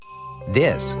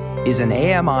This is an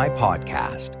AMI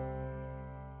podcast.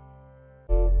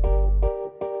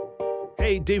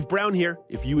 Hey, Dave Brown here.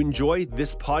 If you enjoy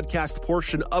this podcast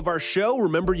portion of our show,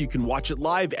 remember you can watch it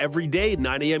live every day at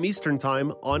 9 a.m. Eastern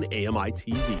Time on AMI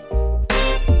TV.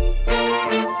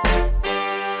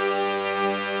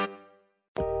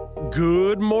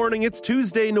 Good morning. It's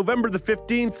Tuesday, November the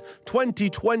 15th,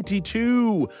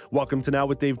 2022. Welcome to Now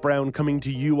with Dave Brown, coming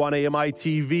to you on AMI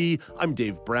TV. I'm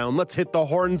Dave Brown. Let's hit the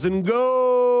horns and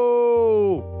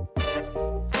go.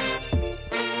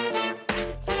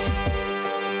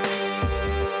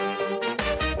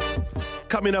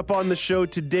 Coming up on the show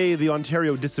today, the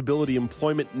Ontario Disability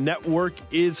Employment Network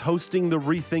is hosting the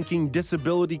Rethinking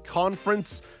Disability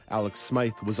Conference. Alex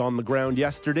Smythe was on the ground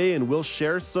yesterday and will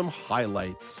share some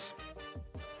highlights.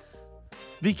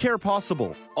 The Care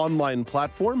Possible online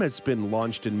platform has been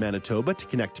launched in Manitoba to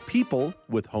connect people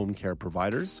with home care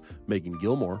providers. Megan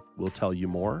Gilmore will tell you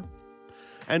more.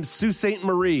 And Sault Ste.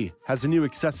 Marie has a new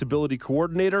accessibility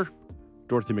coordinator.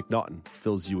 Dorothy McNaughton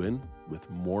fills you in with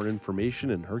more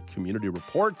information in her community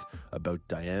report about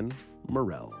Diane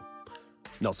Morel.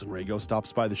 Nelson Rago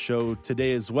stops by the show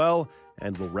today as well,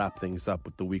 and we'll wrap things up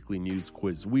with the weekly news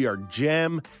quiz. We are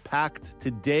jam-packed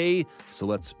today, so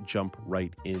let's jump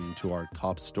right into our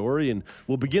top story, and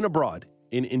we'll begin abroad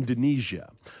in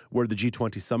Indonesia, where the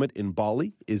G20 summit in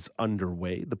Bali is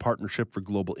underway. The Partnership for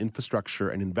Global Infrastructure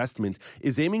and Investment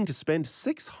is aiming to spend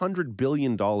 $600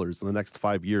 billion in the next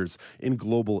 5 years in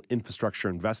global infrastructure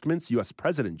investments. U.S.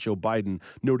 President Joe Biden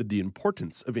noted the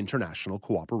importance of international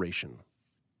cooperation.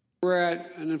 We're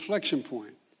at an inflection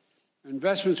point.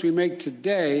 Investments we make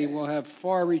today will have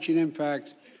far-reaching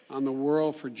impact on the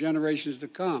world for generations to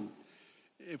come.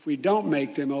 If we don't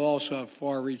make them, they'll also have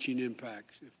far-reaching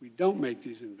impacts if we don't make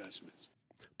these investments.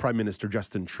 Prime Minister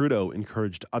Justin Trudeau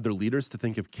encouraged other leaders to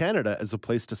think of Canada as a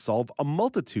place to solve a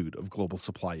multitude of global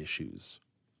supply issues.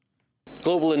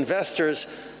 Global investors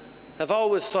have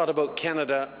always thought about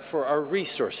Canada for our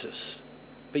resources,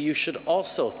 but you should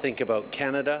also think about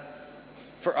Canada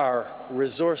for our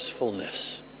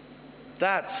resourcefulness.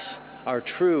 That's our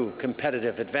true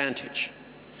competitive advantage.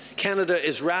 Canada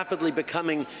is rapidly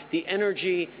becoming the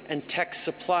energy and tech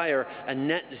supplier a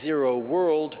net zero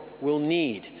world will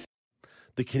need.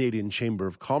 The Canadian Chamber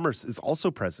of Commerce is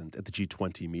also present at the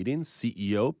G20 meetings.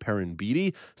 CEO Perrin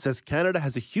Beatty says Canada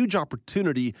has a huge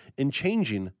opportunity in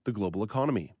changing the global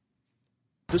economy.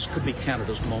 This could be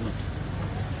Canada's moment.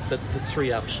 The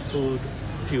three F's: food,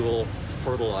 fuel,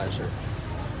 fertilizer.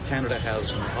 Canada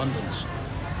has an abundance.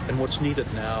 And what's needed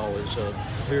now is a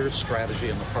clear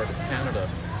strategy on the part of Canada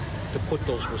to put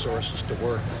those resources to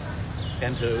work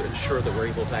and to ensure that we're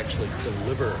able to actually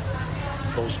deliver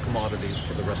those commodities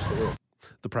to the rest of the world.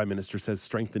 The Prime Minister says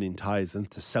strengthening ties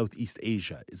into Southeast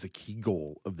Asia is a key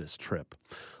goal of this trip.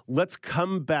 Let's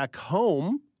come back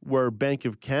home, where Bank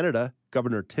of Canada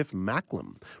Governor Tiff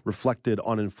Macklem reflected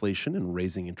on inflation and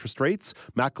raising interest rates.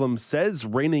 Macklem says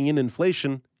reining in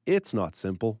inflation, it's not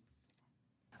simple.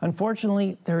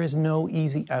 Unfortunately, there is no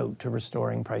easy out to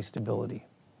restoring price stability.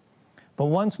 But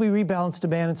once we rebalance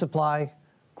demand and supply,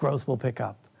 growth will pick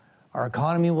up. Our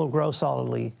economy will grow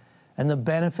solidly, and the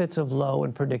benefits of low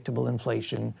and predictable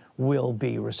inflation will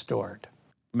be restored.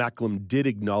 Macklem did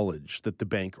acknowledge that the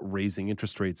bank raising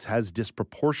interest rates has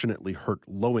disproportionately hurt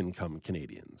low-income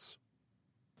Canadians.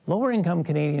 Lower-income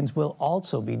Canadians will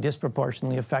also be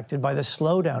disproportionately affected by the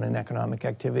slowdown in economic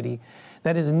activity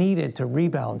that is needed to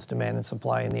rebalance demand and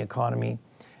supply in the economy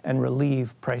and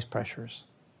relieve price pressures.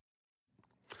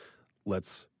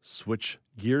 Let's switch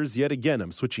gears yet again.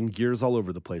 I'm switching gears all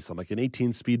over the place. I'm like an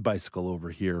 18-speed bicycle over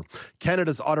here.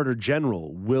 Canada's Auditor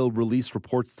General will release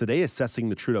reports today assessing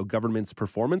the Trudeau government's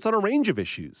performance on a range of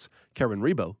issues. Karen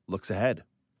Rebo looks ahead.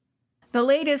 The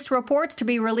latest reports to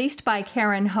be released by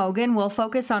Karen Hogan will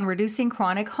focus on reducing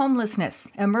chronic homelessness,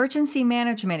 emergency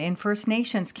management in First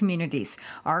Nations communities,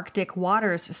 Arctic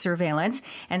waters surveillance,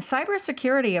 and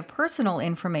cybersecurity of personal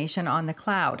information on the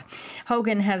cloud.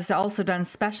 Hogan has also done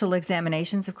special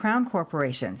examinations of Crown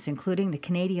corporations, including the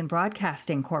Canadian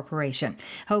Broadcasting Corporation.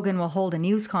 Hogan will hold a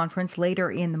news conference later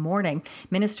in the morning.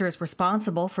 Ministers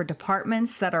responsible for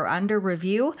departments that are under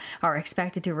review are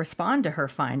expected to respond to her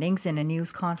findings in a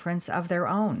news conference of their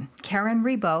own. Karen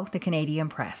Rebo, the Canadian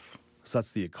Press. So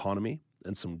that's the economy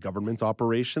and some government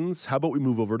operations. How about we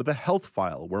move over to the health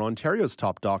file, where Ontario's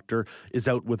top doctor is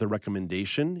out with a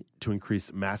recommendation to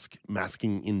increase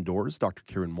masking indoors. Dr.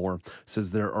 Kieran Moore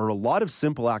says there are a lot of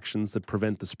simple actions that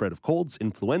prevent the spread of colds,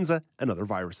 influenza, and other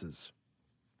viruses.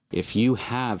 If you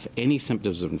have any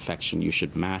symptoms of infection, you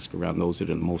should mask around those that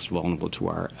are the most vulnerable to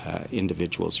our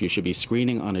individuals. You should be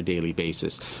screening on a daily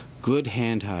basis. Good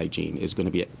hand hygiene is going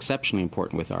to be exceptionally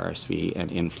important with RSV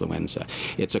and influenza.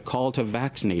 It's a call to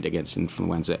vaccinate against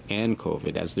influenza and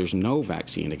COVID, as there's no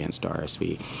vaccine against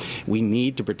RSV. We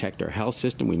need to protect our health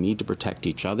system. We need to protect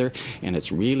each other. And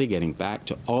it's really getting back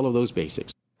to all of those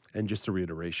basics. And just a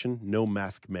reiteration, no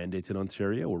mask mandate in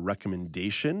Ontario or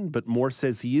recommendation, but Moore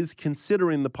says he is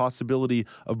considering the possibility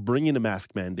of bringing a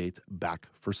mask mandate back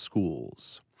for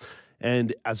schools.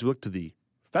 And as we look to the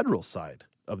federal side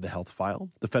of the health file,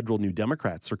 the federal New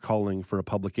Democrats are calling for a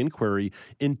public inquiry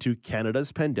into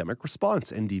Canada's pandemic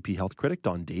response. NDP health critic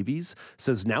Don Davies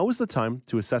says now is the time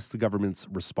to assess the government's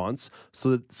response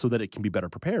so that it can be better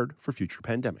prepared for future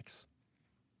pandemics.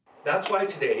 That's why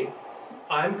today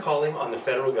I'm calling on the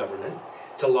federal government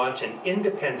to launch an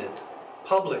independent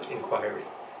public inquiry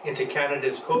into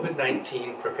Canada's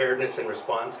COVID-19 preparedness and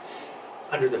response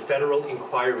under the Federal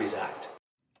Inquiries Act.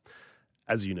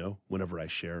 As you know, whenever I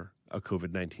share a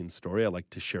COVID-19 story, I like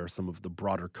to share some of the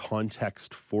broader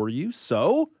context for you.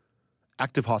 So,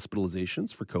 active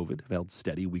hospitalizations for COVID have held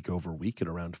steady week over week at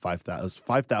around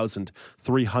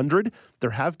 5,300. There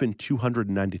have been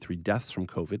 293 deaths from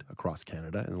COVID across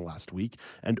Canada in the last week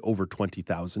and over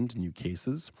 20,000 new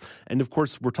cases. And of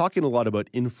course, we're talking a lot about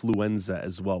influenza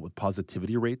as well, with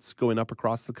positivity rates going up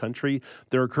across the country.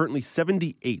 There are currently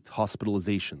 78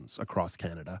 hospitalizations across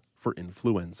Canada for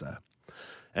influenza.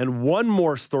 And one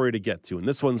more story to get to, and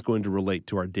this one's going to relate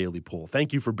to our daily poll.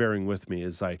 Thank you for bearing with me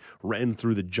as I ran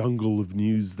through the jungle of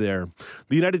news there.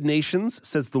 The United Nations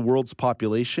says the world's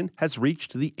population has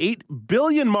reached the 8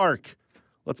 billion mark.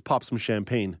 Let's pop some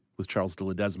champagne with Charles de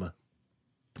Ledesma.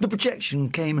 The projection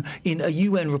came in a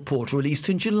UN report released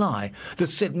in July that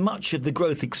said much of the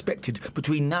growth expected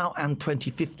between now and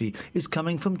 2050 is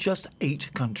coming from just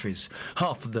 8 countries.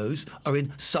 Half of those are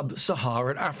in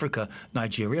sub-Saharan Africa: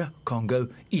 Nigeria, Congo,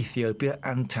 Ethiopia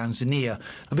and Tanzania.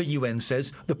 The UN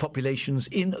says the populations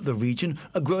in the region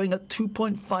are growing at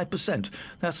 2.5%.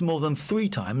 That's more than 3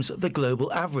 times the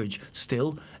global average.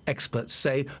 Still, experts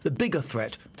say the bigger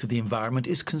threat to the environment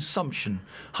is consumption,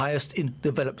 highest in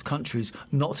developed countries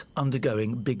not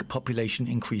undergoing big population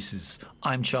increases.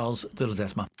 I'm Charles de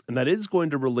Ledesma. And that is going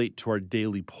to relate to our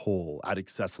daily poll at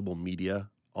Accessible Media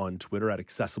on Twitter, at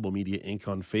Accessible Media Inc.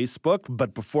 on Facebook.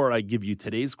 But before I give you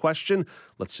today's question,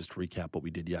 let's just recap what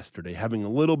we did yesterday. Having a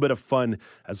little bit of fun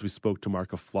as we spoke to Mark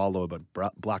Aflalo about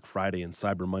Black Friday and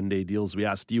Cyber Monday deals. We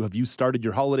asked you, have you started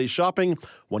your holiday shopping?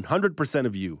 100%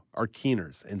 of you are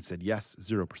keeners and said yes.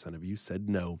 0% of you said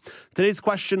no. Today's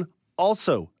question,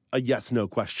 also a yes-no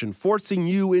question, forcing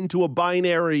you into a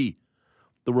binary.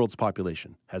 The world's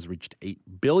population has reached 8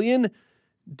 billion.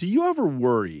 Do you ever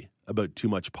worry about too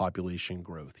much population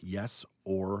growth? Yes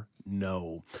or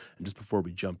no? And just before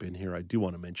we jump in here, I do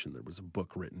want to mention there was a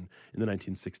book written in the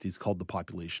 1960s called The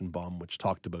Population Bomb, which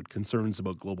talked about concerns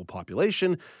about global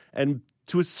population. And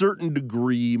to a certain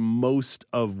degree, most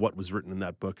of what was written in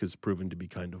that book has proven to be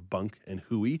kind of bunk and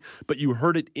hooey. But you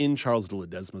heard it in Charles de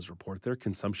Ledesma's report there.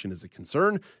 Consumption is a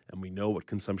concern, and we know what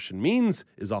consumption means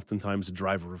is oftentimes a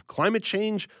driver of climate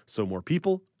change. So more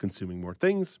people consuming more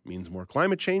things means more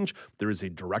climate change. There is a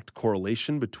direct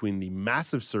correlation between the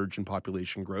massive surge in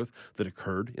population growth that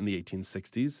occurred in the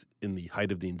 1860s in the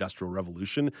height of the Industrial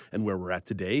Revolution and where we're at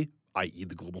today, i.e.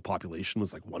 the global population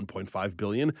was like 1.5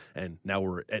 billion, and now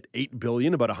we're at 8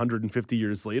 billion about 150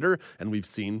 years later, and we've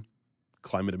seen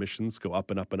climate emissions go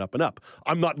up and up and up and up.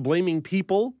 I'm not blaming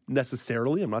people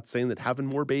necessarily. I'm not saying that having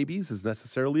more babies is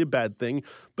necessarily a bad thing,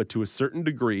 but to a certain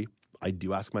degree, I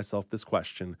do ask myself this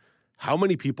question: how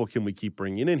many people can we keep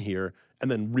bringing in here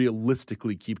and then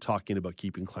realistically keep talking about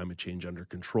keeping climate change under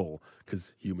control?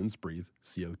 Because humans breathe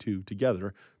CO2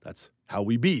 together. That's how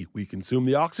we be. We consume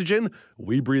the oxygen.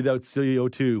 We breathe out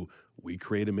CO2. We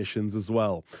create emissions as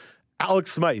well.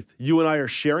 Alex Smythe, you and I are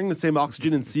sharing the same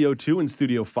oxygen and CO2 in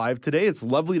Studio 5 today. It's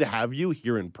lovely to have you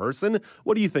here in person.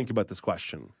 What do you think about this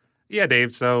question? Yeah,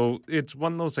 Dave. So it's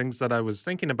one of those things that I was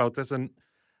thinking about this, and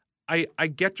I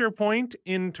get your point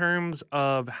in terms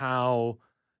of how,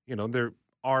 there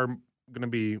are going to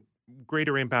be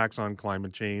greater impacts on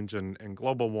climate change and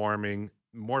global warming.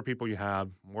 More people you have,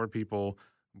 more people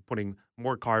putting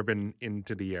more carbon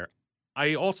into the air.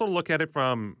 I also look at it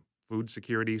from food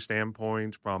security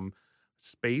standpoint, from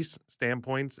space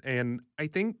standpoints, and I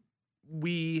think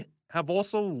we have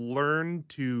also learned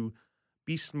to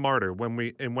be smarter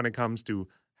when it comes to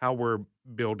how we're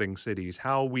building cities,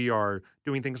 how we are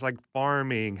doing things like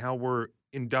farming, how we're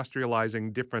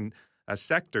industrializing different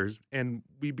sectors, and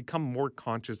we become more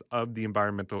conscious of the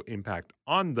environmental impact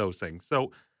on those things.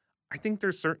 So I think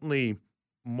there's certainly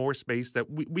more space that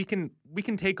we can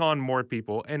take on more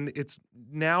people. And it's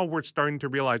now we're starting to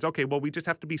realize, okay, well, we just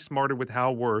have to be smarter with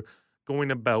how we're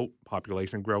going about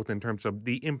population growth in terms of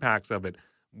the impacts of it.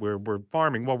 We're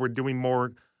farming. Well, we're doing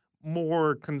more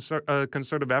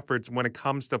conservative efforts when it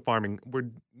comes to farming. We're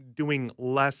doing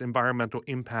less environmental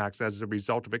impacts as a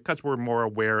result of it because we're more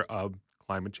aware of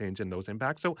climate change and those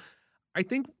impacts. So I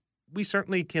think we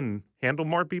certainly can handle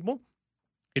more people.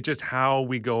 It's just how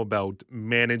we go about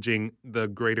managing the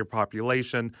greater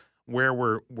population, where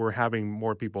we're having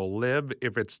more people live,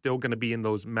 if it's still going to be in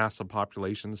those massive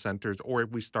population centers, or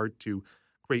if we start to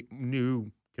create new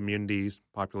communities,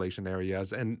 population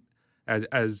areas. And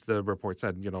as the report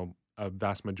said, a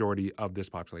vast majority of this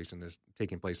population is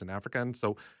taking place in Africa. And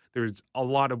so there's a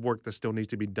lot of work that still needs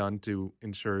to be done to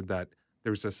ensure that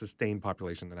there's a sustained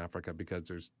population in Africa, because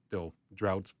there's still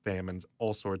droughts, famines,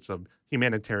 all sorts of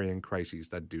humanitarian crises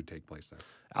that do take place there.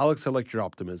 Alex, I like your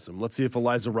optimism. Let's see if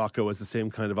Eliza Rocco has the same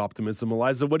kind of optimism.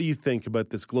 Eliza, what do you think about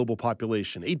this global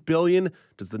population? 8 billion?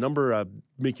 Does the number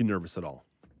make you nervous at all?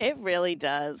 It really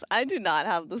does. I do not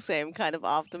have the same kind of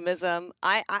optimism.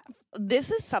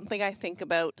 This is something I think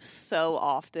about so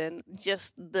often,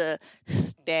 just the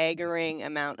staggering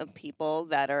amount of people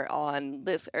that are on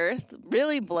this earth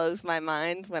really blows my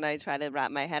mind when I try to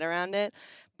wrap my head around it.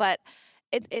 But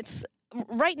it's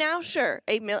right now, sure,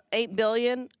 8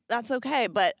 billion, that's okay,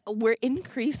 but we're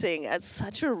increasing at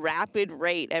such a rapid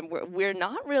rate, and we're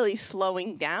not really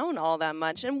slowing down all that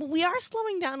much. And we are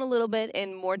slowing down a little bit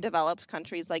in more developed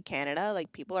countries like Canada.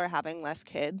 Like, people are having less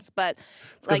kids, but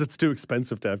it's because it's too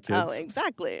expensive to have kids. Oh,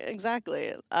 exactly.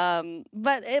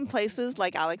 But in places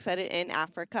like Alex said, in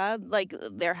Africa, like,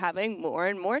 they're having more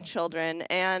and more children,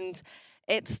 and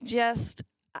it's just,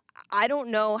 I don't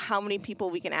know how many people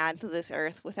we can add to this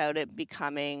earth without it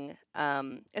becoming,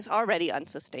 it's already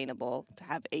unsustainable to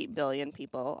have 8 billion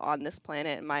people on this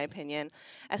planet, in my opinion,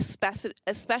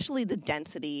 especially the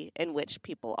density in which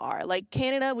people are. Like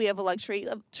Canada, we have a luxury.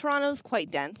 Toronto's quite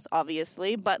dense,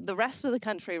 obviously, but the rest of the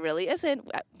country really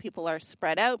isn't. People are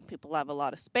spread out. People have a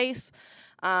lot of space.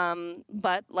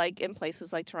 But like in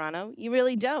places like Toronto, you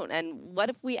really don't. And what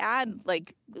if we add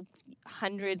like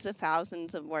hundreds of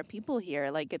thousands of more people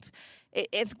here? Like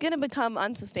it's going to become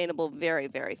unsustainable very,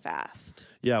 very fast.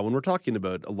 Yeah, when we're talking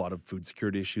about a lot of food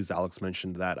security issues, Alex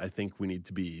mentioned that, I think we need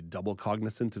to be double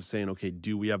cognizant of saying, okay,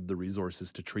 do we have the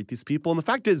resources to treat these people? And the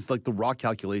fact is, like, the raw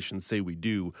calculations say we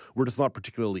do. We're just not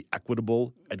particularly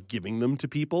equitable at giving them to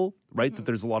people, right? Mm-hmm. That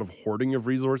there's a lot of hoarding of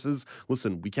resources.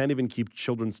 Listen, we can't even keep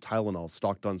children's Tylenol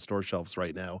stocked on store shelves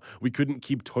right now. We couldn't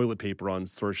keep toilet paper on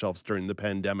store shelves during the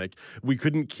pandemic. We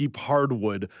couldn't keep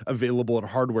hardwood available at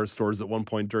hardware stores at one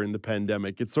point during the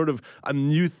pandemic. It's sort of a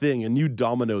new thing, a new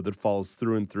domino that falls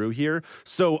through and through here.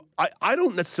 So I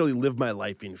don't necessarily live my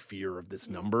life in fear of this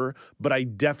number, but I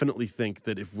definitely think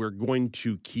that if we're going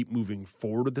to keep moving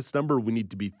forward with this number, we need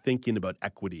to be thinking about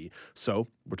equity. So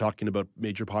we're talking about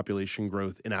major population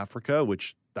growth in Africa,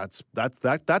 which that's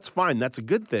fine. That's a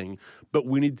good thing. But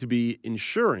we need to be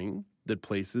ensuring that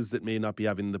places that may not be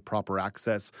having the proper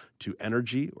access to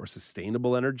energy or sustainable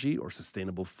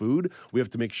food, we have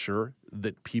to make sure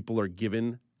that people are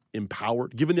given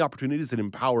the opportunities and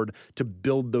empowered to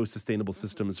build those sustainable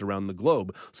systems around the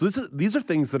globe. So these are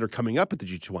things that are coming up at the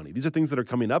G20. These are things that are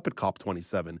coming up at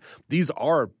COP27. These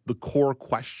are the core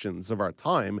questions of our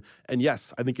time. And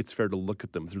yes, I think it's fair to look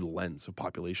at them through the lens of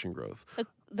population growth.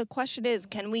 The question is,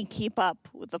 can we keep up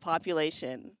with the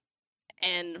population?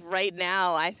 And right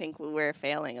now, I think we're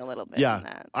failing a little bit on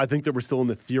that. I think that we're still in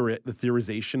the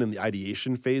theorization and the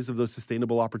ideation phase of those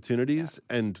sustainable opportunities,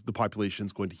 and the population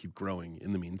is going to keep growing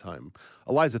in the meantime.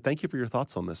 Eliza, thank you for your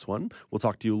thoughts on this one. We'll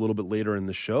talk to you a little bit later in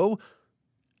the show.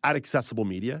 At Accessible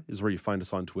Media is where you find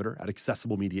us on Twitter. At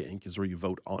Accessible Media Inc. is where you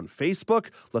vote on Facebook.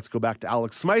 Let's go back to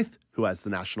Alex Smythe, who has the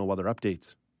national weather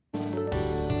updates.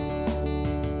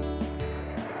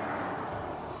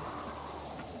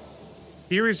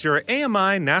 Here is your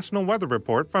AMI National Weather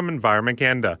Report from Environment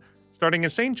Canada. Starting in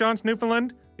St. John's,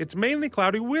 Newfoundland, it's mainly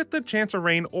cloudy with a chance of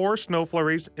rain or snow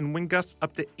flurries and wind gusts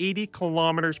up to 80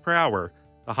 kilometers per hour.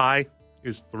 The high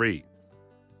is 3.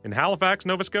 In Halifax,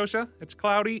 Nova Scotia, it's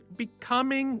cloudy,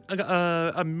 becoming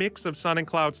a mix of sun and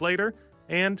clouds later,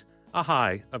 and a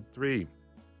high of 3.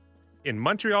 In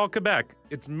Montreal, Quebec,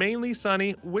 it's mainly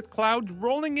sunny with clouds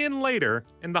rolling in later,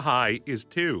 and the high is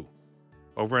 2.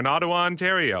 Over in Ottawa,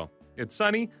 Ontario, it's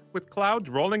sunny with clouds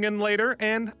rolling in later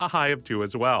and a high of 2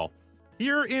 as well.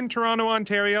 Here in Toronto,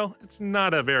 Ontario, it's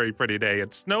not a very pretty day.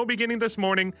 It's snow beginning this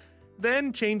morning,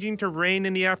 then changing to rain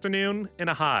in the afternoon and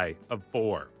a high of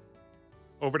 4.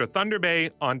 Over to Thunder Bay,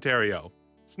 Ontario.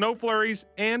 snow flurries,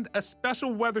 and a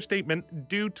special weather statement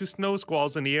due to snow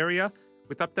squalls in the area,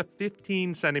 with up to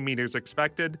 15 centimeters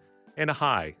expected and a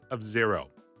high of 0.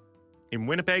 In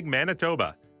Winnipeg,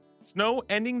 Manitoba, snow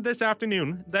ending this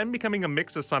afternoon, then becoming a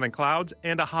mix of sun and clouds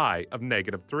and a high of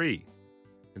 -3.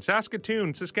 In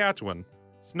Saskatoon, Saskatchewan,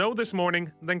 snow this morning,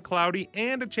 then cloudy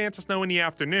and a chance of snow in the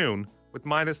afternoon, with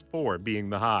 -4 being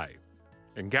the high.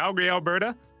 In Calgary,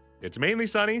 Alberta, it's mainly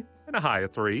sunny and a high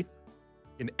of 3.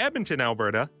 In Edmonton,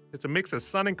 Alberta, it's a mix of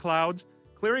sun and clouds,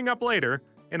 clearing up later,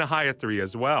 and a high of 3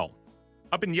 as well.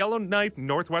 Up in Yellowknife,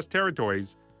 Northwest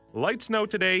Territories, light snow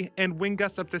today and wind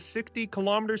gusts up to 60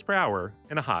 kilometers per hour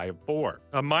and a high of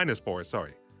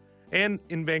 -4. And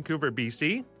in Vancouver,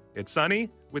 BC, it's sunny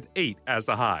with 8 as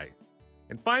the high.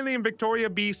 And finally in Victoria,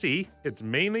 BC, it's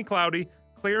mainly cloudy,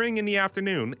 clearing in the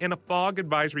afternoon, and a fog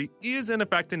advisory is in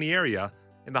effect in the area,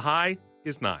 and the high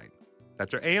is 9.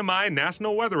 That's your AMI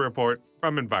National Weather Report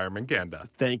from Environment Canada.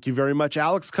 Thank you very much,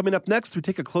 Alex. Coming up next, we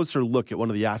take a closer look at one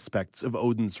of the aspects of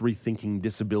Odin's Rethinking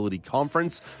Disability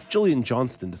Conference. Gillian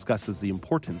Johnston discusses the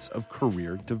importance of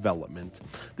career development.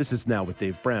 This is Now with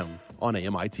Dave Brown on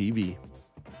AMI TV.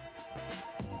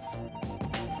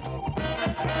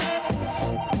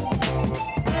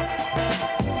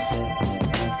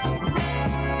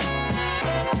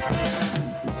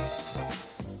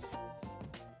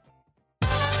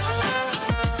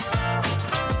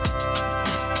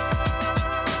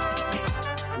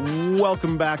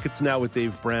 Welcome back. It's Now with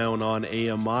Dave Brown on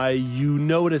AMI. You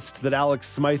noticed that Alex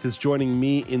Smythe is joining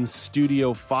me in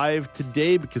Studio 5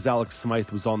 today because Alex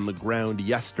Smythe was on the ground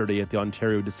yesterday at the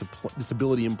Ontario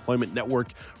Disability Employment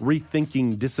Network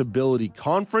Rethinking Disability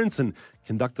Conference and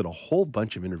conducted a whole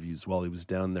bunch of interviews while he was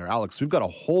down there. Alex, we've got a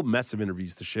whole mess of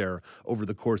interviews to share over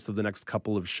the course of the next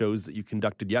couple of shows that you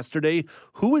conducted yesterday.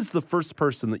 Who is the first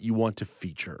person that you want to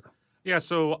feature? Yeah,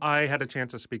 so I had a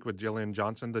chance to speak with Gillian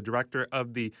Johnson, the director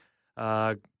of the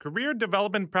Career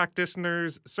Development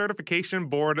Practitioners Certification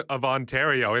Board of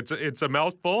Ontario. It's a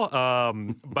mouthful,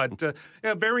 but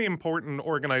a very important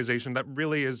organization that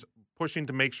really is pushing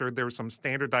to make sure there's some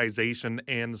standardization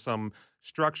and some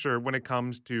structure when it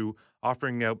comes to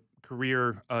offering out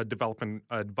career development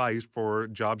advice for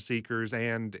job seekers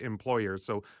and employers.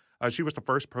 So she was the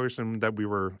first person that we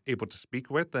were able to speak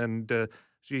with, and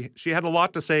she had a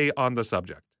lot to say on the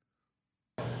subject.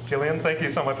 Gillian, thank you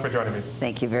so much for joining me.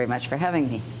 Thank you very much for having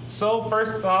me. So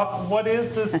first off, what is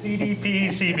the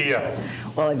CDP-CBO?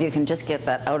 Well, if you can just get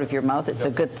that out of your mouth, it's a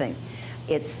good thing.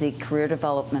 It's the Career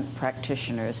Development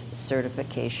Practitioners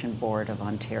Certification Board of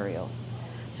Ontario.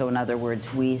 So in other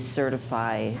words, we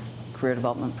certify career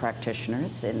development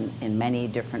practitioners in many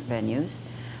different venues.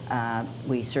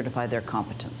 We certify their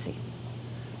competency.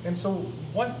 And so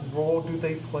what role do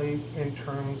they play in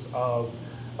terms of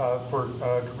for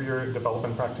career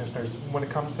development practitioners when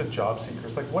it comes to job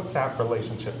seekers? Like, what's that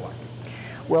relationship like?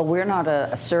 Well, we're not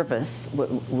a service.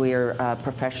 We're a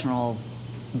professional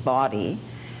body.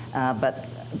 But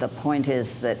the point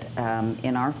is that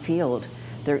in our field,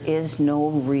 there is no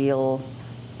real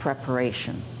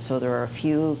preparation. So there are a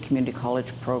few community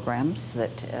college programs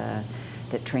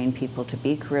that train people to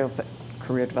be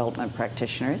career development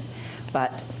practitioners,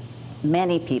 but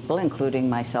many people, including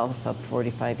myself of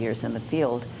 45 years in the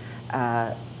field,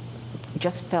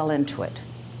 just fell into it.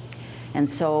 And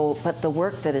so, but the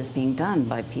work that is being done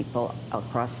by people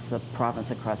across the province,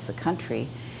 across the country,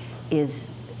 is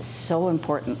so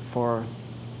important for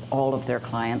all of their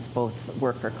clients, both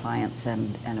worker clients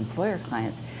and employer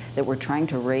clients, that we're trying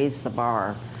to raise the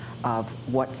bar of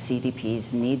what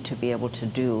CDPs need to be able to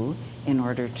do in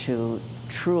order to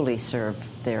truly serve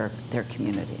their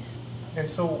communities. And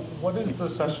so what is the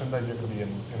session that you're going to be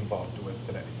involved with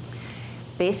today?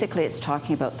 Basically, it's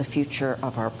talking about the future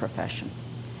of our profession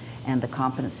and the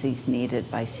competencies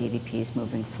needed by CDPs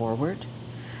moving forward.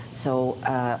 So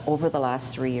over the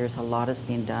last 3 years, a lot has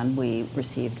been done. We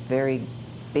received very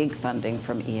big funding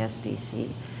from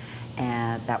ESDC,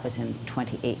 and that was in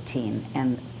 2018.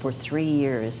 And for 3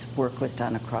 years, work was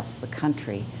done across the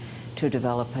country to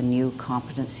develop a new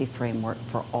competency framework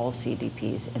for all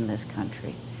CDPs in this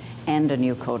country, and a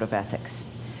new code of ethics,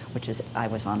 which is, I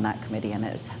was on that committee, and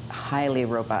it's highly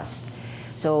robust.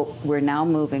 So we're now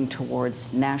moving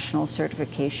towards national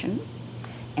certification.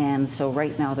 And so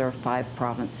right now there are 5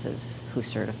 provinces who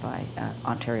certify,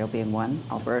 Ontario being one,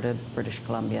 Alberta, British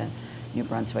Columbia, New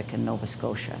Brunswick, and Nova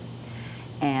Scotia.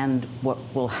 And what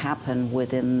will happen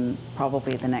within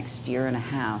probably the next year and a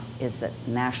half is that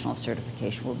national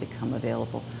certification will become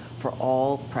available for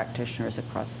all practitioners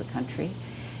across the country,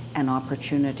 an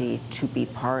opportunity to be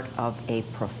part of a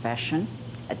profession,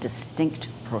 a distinct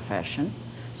profession,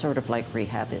 sort of like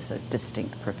rehab is a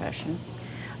distinct profession,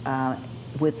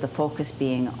 with the focus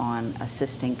being on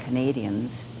assisting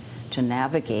Canadians to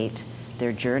navigate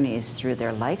their journeys through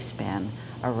their lifespan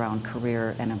around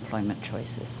career and employment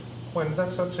choices. When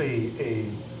that's such a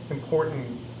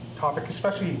important topic,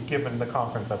 especially given the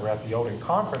conference that we're at, the Odin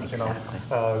Conference, exactly.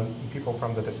 People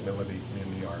from the disability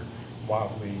community are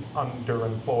wildly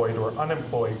underemployed or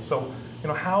unemployed. So,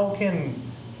 how can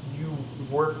you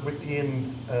work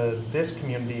within this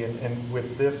community and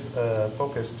with this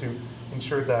focus to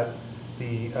ensure that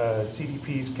the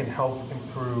CDPs can help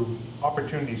improve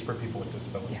opportunities for people with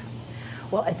disabilities? Yes.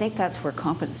 Well, I think that's where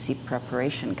competency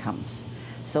preparation comes,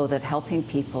 so that helping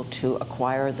people to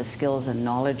acquire the skills and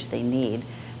knowledge they need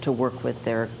to work with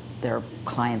their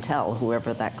clientele,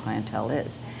 whoever that clientele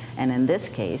is. And in this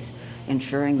case,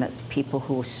 ensuring that people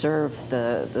who serve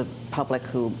the public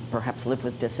who perhaps live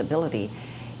with disability,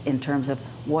 in terms of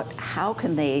how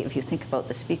can they, if you think about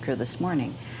the speaker this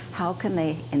morning, how can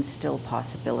they instill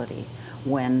possibility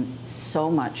when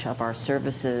so much of our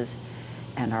services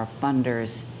and our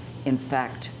funders, in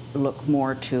fact, look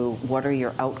more to what are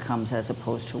your outcomes as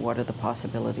opposed to what are the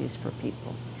possibilities for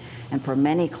people. And for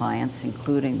many clients,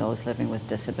 including those living with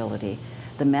disability,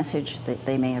 the message that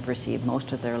they may have received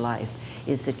most of their life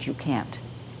is that you can't.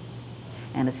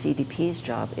 And a CDP's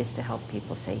job is to help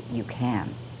people say you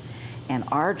can. And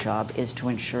our job is to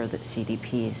ensure that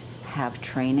CDPs have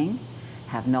training,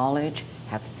 have knowledge,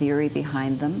 have theory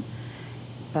behind them,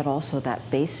 but also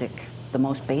that the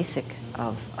most basic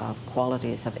of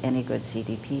qualities of any good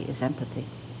CDP is empathy.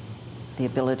 The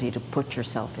ability to put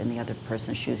yourself in the other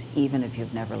person's shoes, even if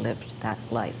you've never lived that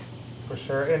life. For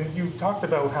sure. And you talked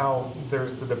about how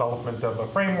there's the development of a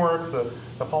framework,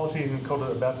 the policies and code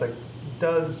of ethics.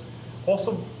 Does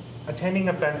also attending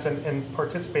events and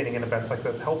participating in events like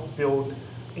this help build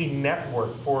a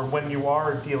network for when you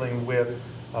are dealing with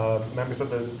members of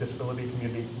the disability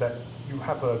community, that you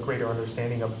have a greater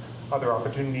understanding of other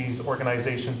opportunities,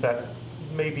 organizations that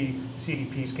maybe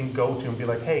CDPs can go to and be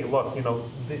like, hey, look,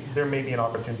 there may be an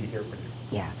opportunity here for you?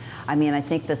 Yeah, I mean, I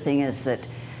think the thing is that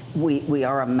we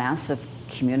are a massive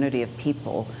community of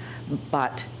people,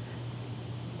 but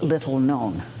little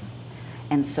known.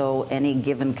 And so any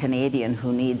given Canadian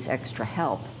who needs extra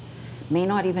help may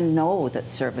not even know that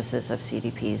services of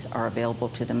CDPs are available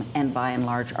to them, and by and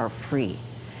large are free.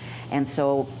 And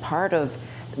so part of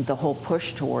the whole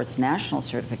push towards national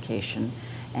certification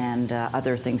and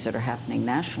other things that are happening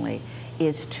nationally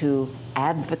is to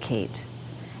advocate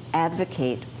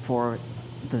for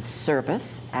the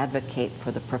service, advocate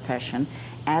for the profession,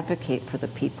 advocate for the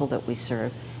people that we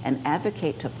serve, and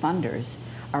advocate to funders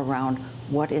around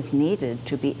what is needed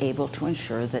to be able to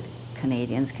ensure that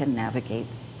Canadians can navigate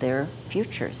their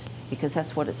futures, because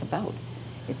that's what it's about.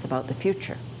 It's about the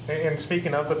future. And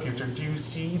speaking of the future, do you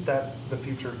see that the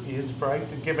future is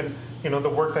bright, given the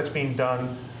work that's being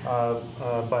done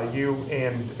by you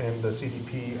and the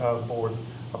CDP Board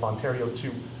of Ontario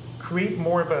to create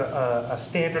more of a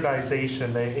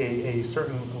standardization, a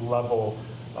certain level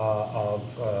of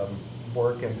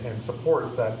work and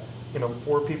support that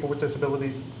for people with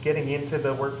disabilities getting into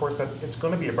the workforce, that it's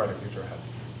going to be a brighter future ahead?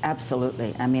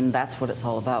 Absolutely. I mean, that's what it's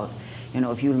all about.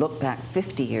 If you look back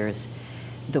 50 years,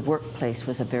 the workplace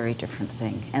was a very different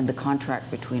thing, and the contract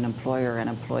between employer and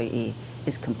employee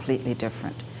is completely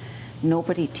different.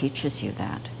 Nobody teaches you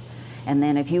that. And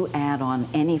then if you add on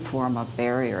any form of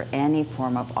barrier, any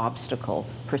form of obstacle,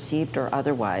 perceived or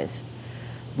otherwise,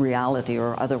 reality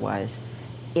or otherwise,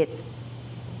 it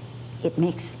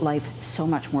makes life so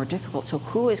much more difficult. So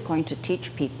who is going to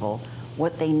teach people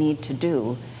what they need to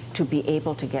do to be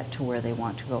able to get to where they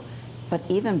want to go? But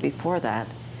even before that,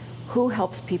 who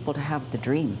helps people to have the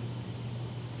dream?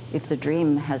 If the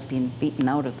dream has been beaten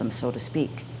out of them, so to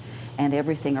speak, and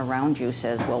everything around you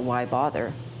says, well, why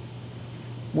bother?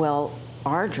 Well,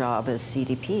 our job as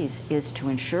CDPs is to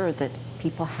ensure that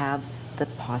people have the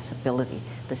possibility,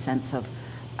 the sense of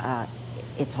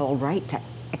it's all right to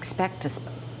expect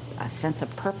a sense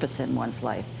of purpose in one's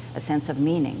life, a sense of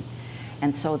meaning.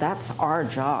 And so that's our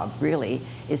job, really,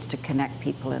 is to connect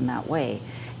people in that way.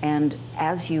 And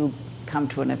as you come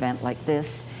to an event like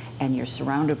this and you're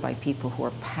surrounded by people who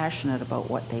are passionate about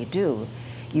what they do,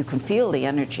 you can feel the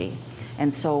energy.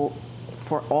 And so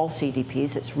for all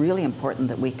CDPs, it's really important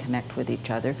that we connect with each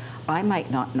other. I might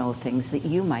not know things that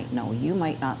you might know. You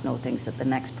might not know things that the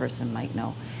next person might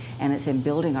know. And it's in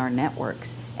building our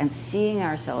networks and seeing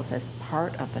ourselves as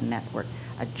part of a network,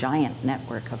 a giant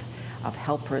network of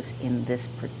helpers in this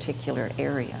particular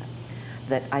area,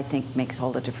 that I think makes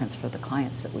all the difference for the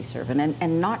clients that we serve.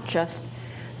 And not just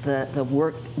the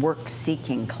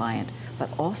work-seeking client, but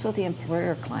also the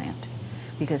employer client.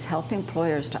 because help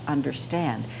employers to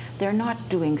understand they're not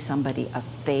doing somebody a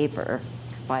favor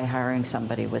by hiring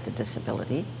somebody with a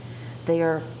disability. They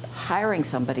are hiring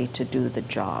somebody to do the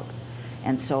job.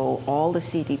 And so all the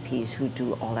CDPs who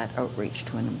do all that outreach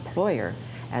to an employer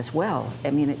as well,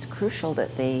 I mean, it's crucial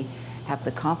that they have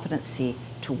the competency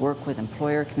to work with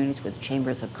employer communities, with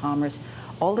chambers of commerce,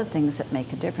 all the things that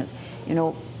make a difference. You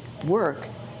know, work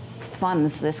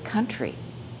funds this country.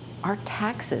 Our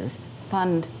taxes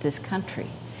fund this country.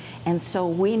 And so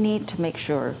we need to make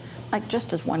sure, like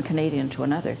just as one Canadian to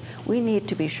another, we need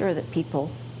to be sure that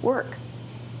people work,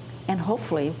 and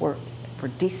hopefully work for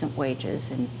decent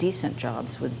wages and decent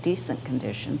jobs with decent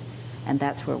conditions, and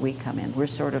that's where we come in. We're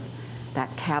sort of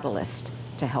that catalyst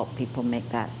to help people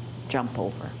make that jump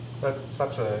over. That's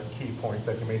such a key point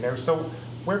that you made there. So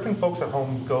where can folks at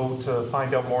home go to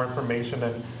find out more information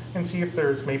and see if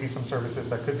there's maybe some services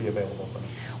that could be available for them?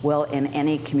 Well, in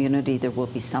any community, there will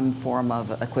be some form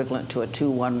of equivalent to a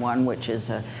 211, which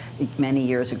is many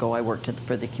years ago I worked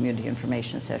for the Community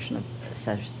Information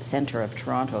Centre of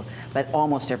Toronto, but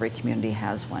almost every community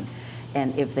has one.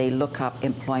 And if they look up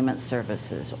employment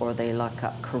services or they look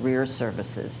up career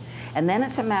services, and then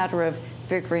it's a matter of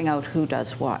figuring out who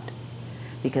does what,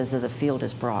 because the field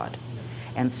is broad.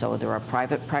 And so there are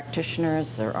private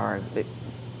practitioners, there are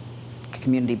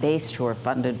community-based who are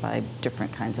funded by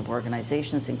different kinds of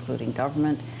organizations, including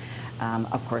government.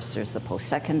 Of course, there's the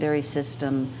post-secondary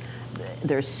system.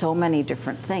 There's so many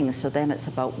different things, so then it's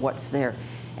about what's there.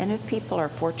 And if people are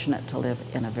fortunate to live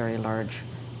in a very large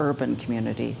urban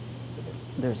community,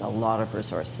 there's a lot of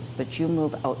resources. But you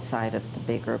move outside of the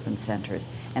big urban centers,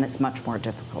 and it's much more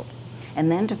difficult.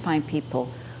 And then to find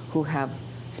people who have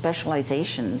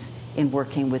specializations in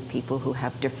working with people who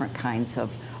have different kinds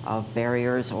of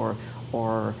barriers or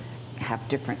have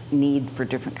different need for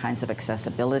different kinds of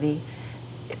accessibility.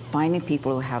 Finding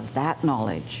people who have that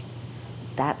knowledge,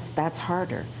 that's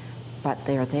harder, but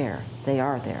they're there. They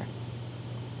are there.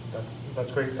 That's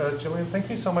great. Gillian, thank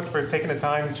you so much for taking the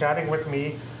time chatting with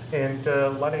me and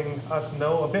letting us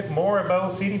know a bit more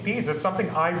about CDPs. It's something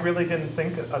I really didn't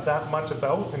think that much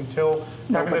about until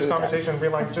having this conversation and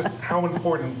realized just how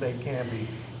important they can be.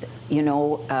 You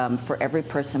know, for every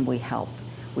person we help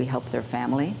their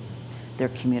family, their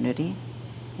community,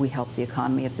 we help the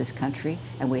economy of this country,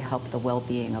 and we help the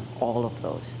well-being of all of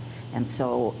those. And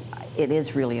so it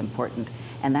is really important.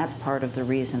 And that's part of the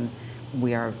reason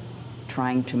we are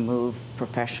trying to move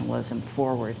professionalism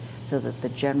forward so that the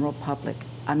general public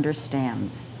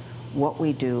understands what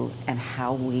we do and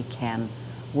how we can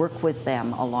work with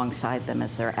them alongside them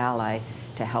as their ally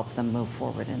to help them move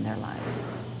forward in their lives.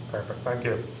 Perfect. Thank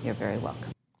you. You're very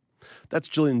welcome. That's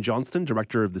Gillian Johnston,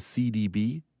 director of the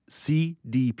CDP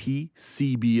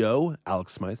CBO.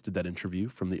 Alex Smythe did that interview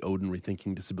from the Odin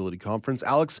Rethinking Disability Conference.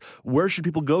 Alex, where should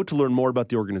people go to learn more about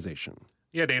the organization?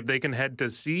 Yeah, Dave, they can head to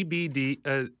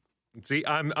CBD. See,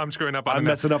 I'm screwing up on I'm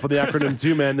messing up on the acronym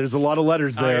too, man. There's a lot of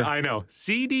letters there. I know.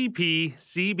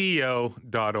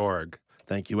 CDPCBO.org.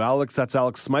 Thank you, Alex. That's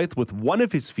Alex Smythe with one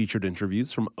of his featured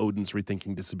interviews from Odin's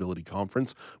Rethinking Disability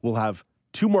Conference. We'll have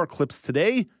 2 more clips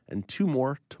today and 2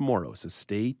 more tomorrow, so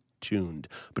stay tuned.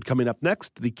 But coming up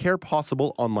next, the Care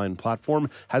Possible online platform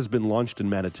has been launched in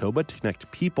Manitoba to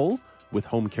connect people with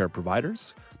home care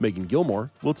providers. Megan Gilmore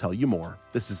will tell you more.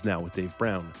 This is Now with Dave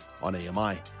Brown on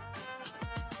AMI.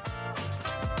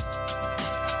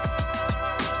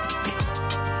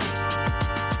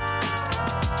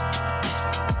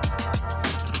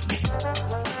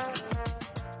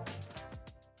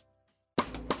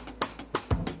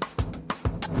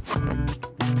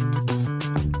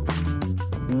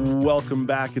 Welcome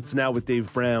back. It's Now with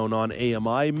Dave Brown on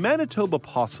AMI. Manitoba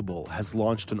Possible has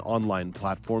launched an online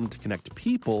platform to connect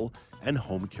people and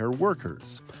home care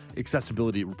workers.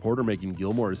 Accessibility reporter Megan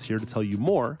Gilmore is here to tell you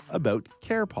more about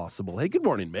Care Possible. Hey, good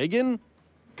morning, Megan.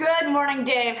 Good morning,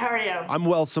 Dave. How are you? I'm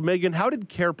well. So, Megan, how did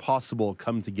Care Possible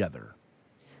come together?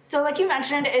 So like you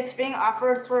mentioned, it's being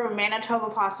offered through Manitoba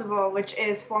Possible, which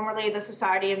is formerly the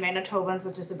Society of Manitobans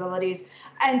with Disabilities.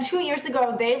 And 2 years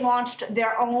ago, they launched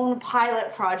their own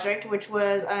pilot project, which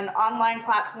was an online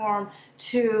platform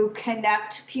to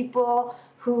connect people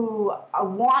who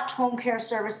want home care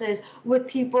services with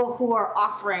people who are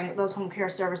offering those home care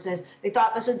services. They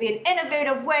thought this would be an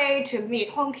innovative way to meet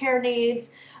home care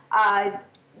needs.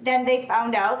 Then they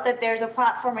found out that there's a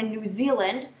platform in New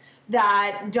Zealand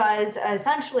that does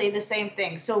essentially the same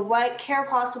thing. So what Care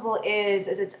Possible is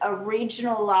it's a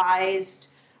regionalized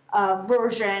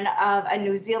version of a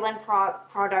New Zealand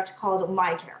product called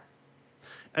MyCare.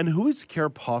 And who is Care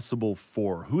Possible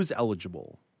for? Who is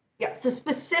eligible? Yeah, so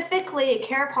specifically,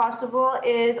 Care Possible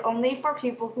is only for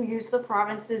people who use the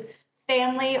province's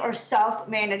family or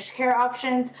self-managed care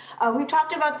options. We've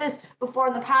talked about this before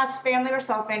in the past. Family or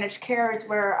self-managed care is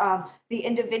where the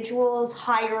individuals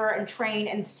hire and train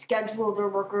and schedule their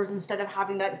workers instead of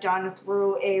having that done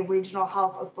through a regional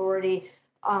health authority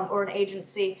or an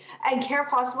agency. And Care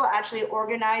Possible actually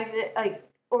organizes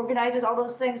all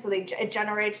those things. So it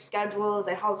generates schedules,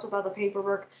 it helps with all the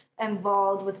paperwork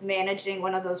involved with managing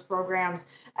one of those programs.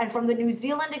 And from the New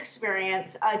Zealand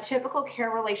experience, a typical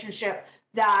care relationship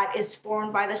that is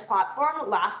formed by this platform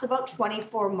lasts about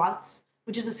 24 months,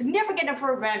 which is a significant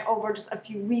improvement over just a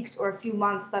few weeks or a few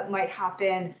months that might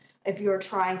happen if you're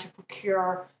trying to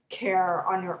procure care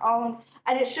on your own.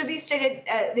 And it should be stated,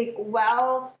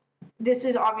 this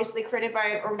is obviously created by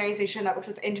an organization that works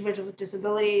with individuals with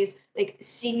disabilities, like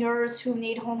seniors who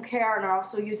need home care and are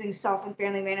also using self and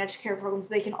family managed care programs.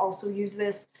 They can also use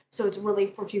this. So it's really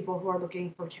for people who are looking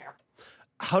for care.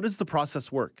 How does the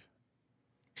process work?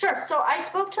 Sure. So I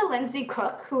spoke to Lindsay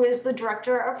Cook, who is the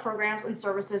Director of Programs and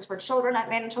Services for Children at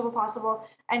Manitoba Possible,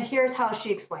 and here's how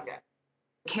she explained it.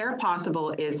 Care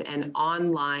Possible is an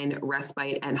online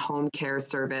respite and home care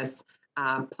service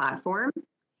platform.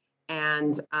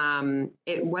 And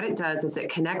what it does is it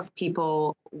connects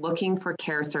people looking for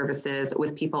care services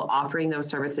with people offering those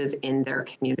services in their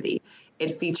community.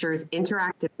 It features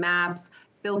interactive maps,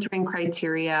 filtering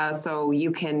criteria, so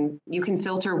you can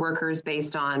filter workers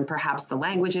based on perhaps the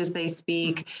languages they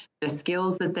speak, the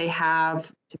skills that they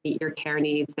have to meet your care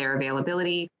needs, their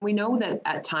availability. We know that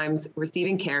at times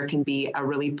receiving care can be a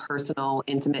really personal,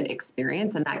 intimate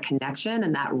experience, and that connection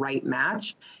and that right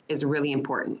match is really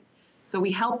important. So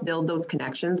we help build those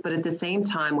connections, but at the same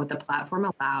time, what the platform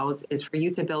allows is for you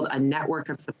to build a network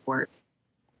of support.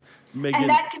 Megan, and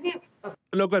that can be...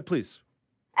 No, go ahead, please.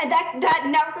 And that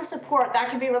network of support, that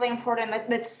can be really important.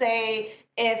 Let's say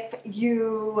if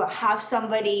you have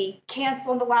somebody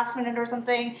cancel in the last minute or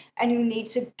something and you need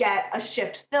to get a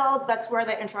shift filled, that's where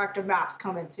the interactive maps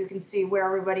come in. So you can see where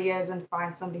everybody is and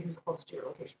find somebody who's close to your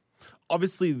location.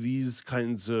 Obviously, these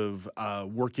kinds of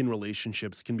working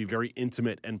relationships can be very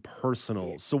intimate and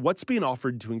personal. So what's being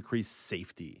offered to increase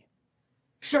safety?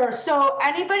 Sure. So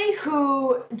anybody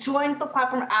who joins the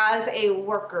platform as a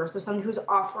worker, so someone who's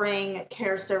offering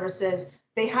care services,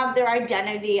 they have their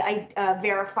identity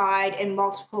verified in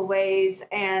multiple ways.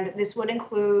 And this would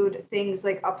include things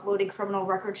like uploading criminal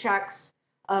record checks,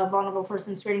 vulnerable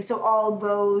person screening. So all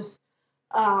those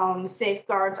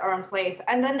safeguards are in place.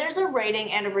 And then there's a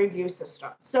rating and a review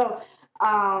system. So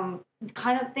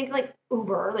kind of think like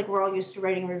Uber, like we're all used to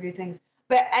rating and review things.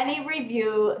 But any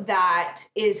review that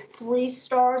is 3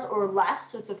 stars or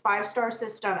less, so it's a 5-star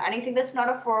system, anything that's not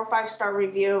a 4 or 5-star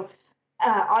review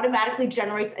automatically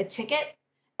generates a ticket,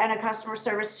 and a customer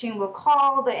service team will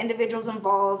call the individuals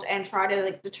involved and try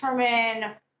to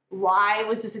determine why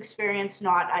was this experience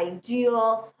not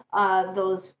ideal,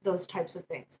 those types of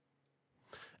things.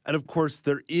 And of course,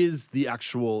 there is the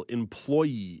actual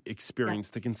employee experience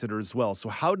to consider as well. So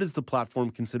how does the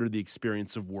platform consider the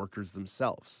experience of workers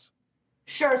themselves?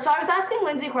 Sure. So I was asking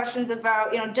Lindsay questions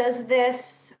about, does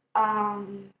this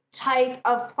type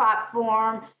of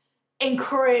platform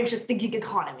encourage the gig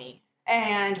economy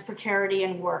and precarity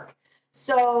in work?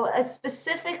 So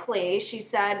specifically, she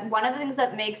said, one of the things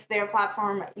that makes their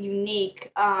platform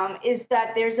unique is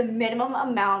that there's a minimum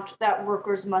amount that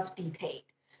workers must be paid.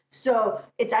 So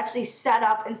it's actually set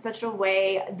up in such a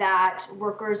way that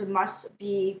workers must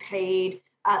be paid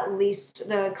at least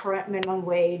the current minimum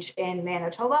wage in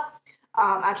Manitoba.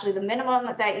 Actually, the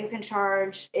minimum that you can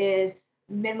charge is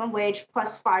minimum wage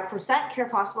plus 5%. Care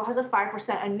Possible has a 5%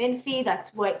 admin fee.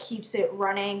 That's what keeps it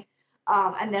running.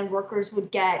 And then workers would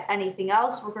get anything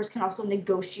else. Workers can also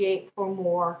negotiate for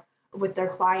more with their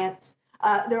clients.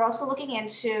 They're also looking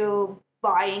into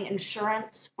buying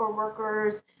insurance for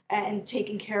workers and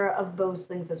taking care of those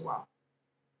things as well.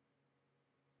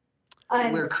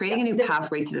 We're creating a new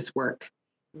pathway to this work.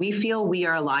 We feel we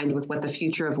are aligned with what the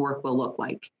future of work will look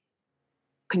like.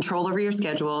 Control over your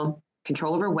schedule,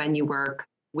 control over when you work,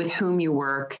 with whom you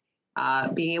work,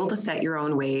 being able to set your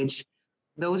own wage.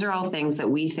 Those are all things that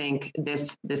we think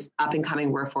this up and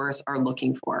coming workforce are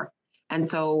looking for. And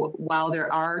so while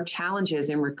there are challenges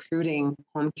in recruiting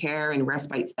home care and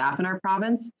respite staff in our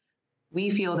province, we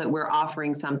feel that we're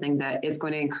offering something that is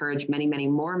going to encourage many, many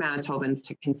more Manitobans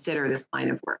to consider this line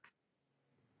of work.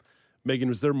 Megan,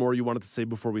 was there more you wanted to say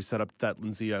before we set up that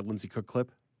Lindsay Cook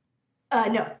clip?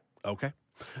 No. Okay.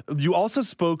 You also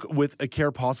spoke with a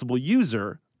Care Possible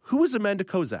user. Who is Amanda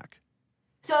Kozak?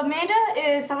 So Amanda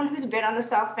is someone who's been on the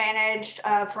self-managed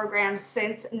program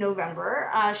since November.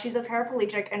 She's a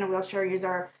paraplegic and a wheelchair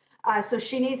user. So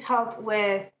she needs help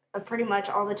with pretty much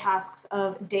all the tasks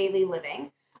of daily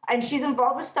living. And she's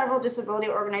involved with several disability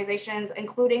organizations,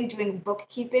 including doing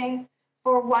bookkeeping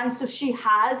for one. So she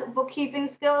has bookkeeping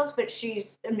skills, but she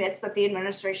admits that the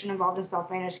administration involved in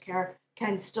self-managed care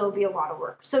can still be a lot of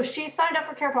work. So she signed up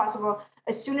for Care Possible.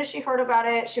 As soon as she heard about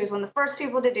it, she was one of the first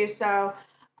people to do so.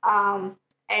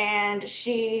 And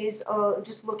she's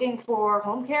just looking for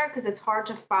home care because it's hard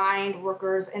to find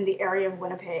workers in the area of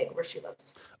Winnipeg where she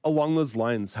lives. Along those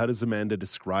lines, how does Amanda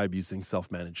describe using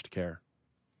self-managed care?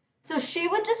 So she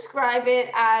would describe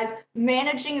it as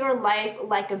managing your life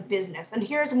like a business. And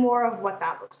here's more of what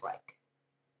that looks like.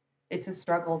 It's a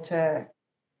struggle to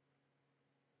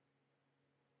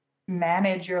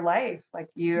manage your life. Like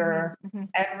you're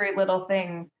every little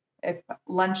thing. If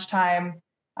lunchtime,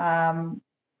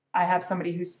 I have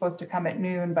somebody who's supposed to come at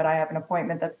noon, but I have an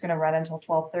appointment that's going to run until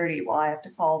 12:30. Well, I have to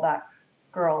call that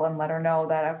girl and let her know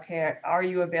that, okay, are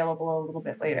you available a little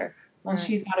bit later? Well,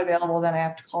 she's not available, then I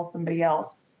have to call somebody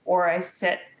else. Or I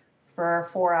sit for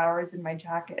 4 hours in my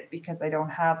jacket because I don't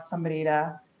have somebody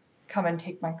to come and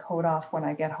take my coat off when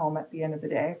I get home at the end of the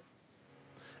day.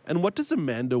 And what does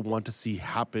Amanda want to see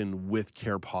happen with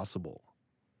Care Possible?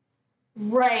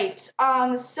 Right.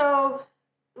 So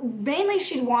mainly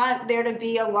she'd want there to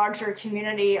be a larger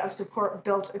community of support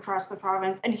built across the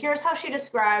province. And here's how she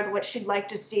described what she'd like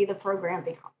to see the program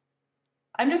become.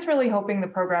 I'm just really hoping the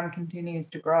program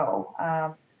continues to grow.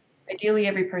 Ideally,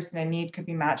 every person in need could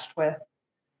be matched with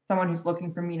someone who's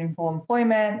looking for meaningful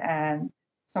employment and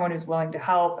someone who's willing to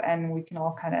help, and we can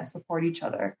all kind of support each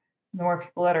other. The more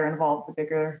people that are involved, the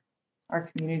bigger our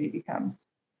community becomes.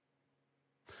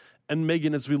 And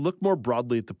Megan, as we look more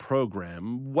broadly at the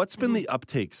program, what's been the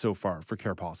uptake so far for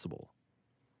Care Possible?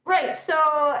 Right. So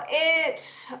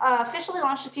it officially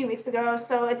launched a few weeks ago.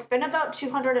 So it's been about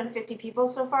 250 people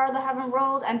so far that have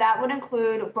enrolled. And that would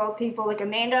include both people like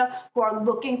Amanda who are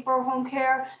looking for home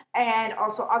care and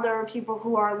also other people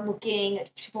who are looking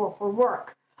for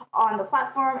work on the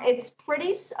platform. It's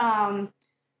pretty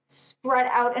spread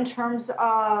out in terms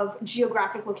of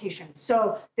geographic locations.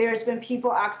 So there's been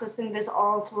people accessing this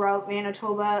all throughout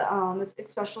Manitoba. It's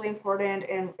especially important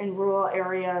in rural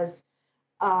areas.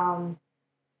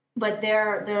 But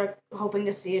they're hoping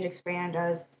to see it expand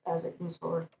as it moves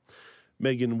forward.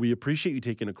 Megan, we appreciate you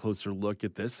taking a closer look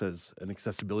at this as an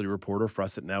accessibility reporter for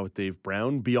us at Now with Dave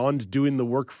Brown. Beyond doing the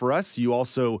work for us, you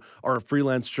also are a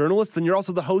freelance journalist, and you're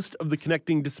also the host of the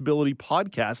Connecting Disability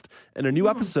podcast, and a new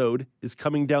episode is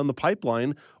coming down the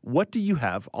pipeline. What do you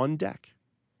have on deck?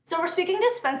 So we're speaking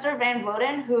to Spencer Van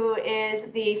Vloten, who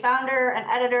is the founder and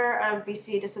editor of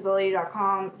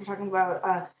BCDisability.com. We're talking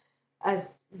about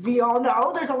as we all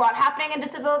know, there's a lot happening in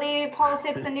disability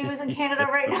politics and news in Canada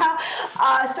right now.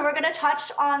 So we're going to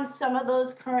touch on some of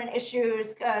those current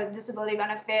issues, disability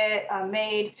benefit,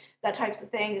 MAID, that types of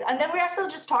things. And then we also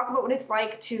just talk about what it's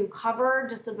like to cover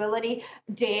disability.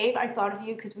 Dave, I thought of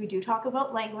you because we do talk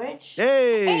about language.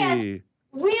 Hey! And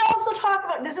we also talk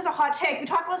about, this is a hot take, we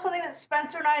talk about something that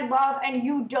Spencer and I love and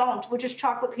you don't, which is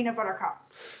chocolate peanut butter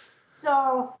cups.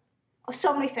 So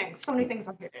many things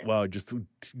I'm here. Wow, just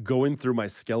going through my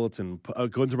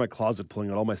going through my closet,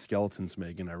 pulling out all my skeletons,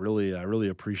 Megan. I really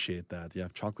appreciate that. Yeah,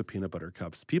 chocolate peanut butter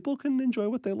cups. People can enjoy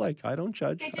what they like. I don't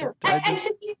judge. They do. And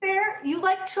to be fair, you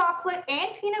like chocolate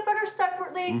and peanut butter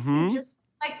separately. You just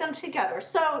like them together.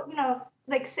 So,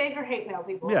 save your hate mail,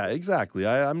 people. Yeah, exactly.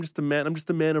 I'm just a man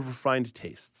of refined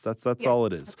tastes. That's all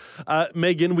it is.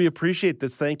 Megan, we appreciate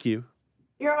this. Thank you.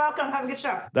 You're welcome. Have a good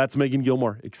show. That's Megan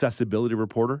Gilmore, accessibility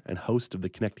reporter and host of the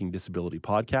Connecting Disability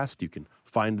podcast. You can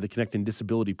find the Connecting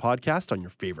Disability podcast on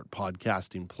your favorite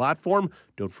podcasting platform.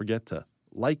 Don't forget to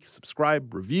like,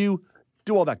 subscribe, review,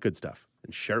 do all that good stuff,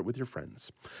 and share it with your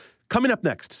friends. Coming up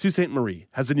next, Sault Ste. Marie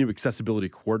has a new accessibility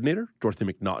coordinator. Dorothy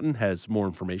McNaughton has more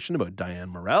information about Diane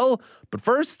Morel. But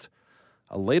first,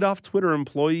 a laid-off Twitter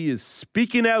employee is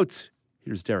speaking out.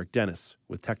 Here's Derek Dennis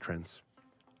with Tech Trends.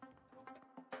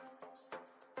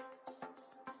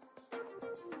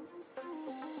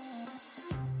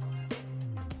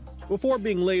 Before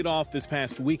being laid off this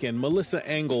past weekend, Melissa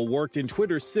Engel worked in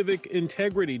Twitter's Civic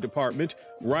Integrity Department,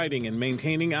 writing and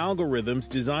maintaining algorithms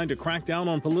designed to crack down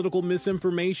on political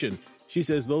misinformation. She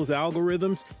says those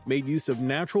algorithms made use of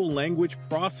natural language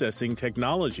processing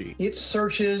technology. It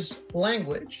searches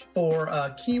language for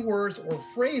keywords or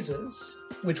phrases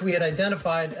which we had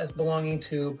identified as belonging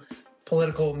to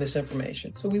political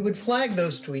misinformation. So we would flag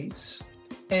those tweets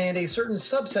and a certain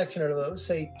subsection of those,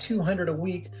 say 200 a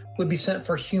week, would be sent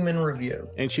for human review.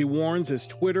 And she warns as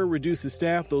Twitter reduces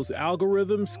staff, those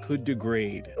algorithms could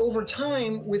degrade. Over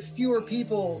time, with fewer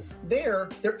people there,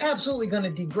 they're absolutely going to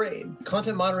degrade.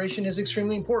 Content moderation is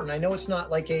extremely important. I know it's not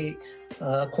like a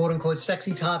quote-unquote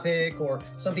sexy topic, or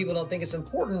some people don't think it's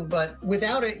important, but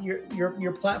without it,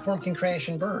 your platform can crash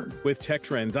and burn. With Tech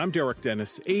Trends, I'm Derek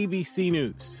Dennis, ABC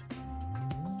News.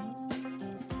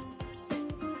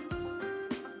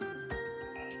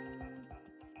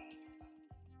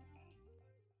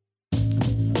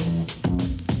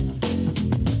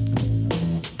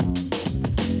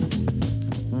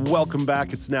 Welcome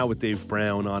back. It's Now with Dave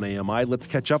Brown on AMI. Let's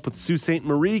catch up with Sault Ste.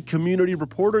 Marie community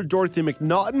reporter Dorothy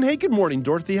McNaughton. Hey, good morning,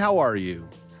 Dorothy. How are you?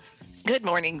 Good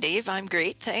morning, Dave. I'm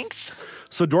great, thanks.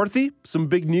 So, Dorothy, some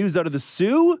big news out of the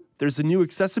Soo. There's a new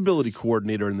accessibility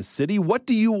coordinator in the city. What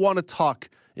do you want to talk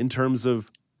in terms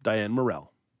of Diane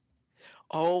Morel?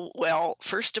 Oh, well,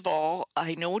 first of all,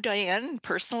 I know Diane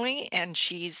personally, and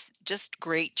she's just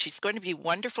great. She's going to be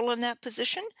wonderful in that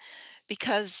position,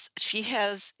 because she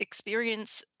has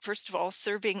experience, first of all,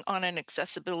 serving on an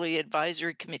accessibility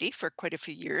advisory committee for quite a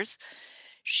few years.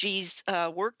 She's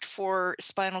worked for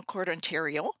Spinal Cord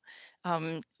Ontario.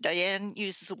 Diane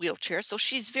uses a wheelchair, so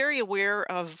she's very aware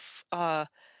of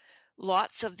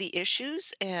lots of the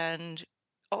issues, and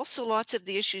also lots of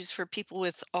the issues for people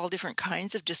with all different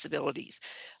kinds of disabilities.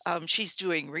 She's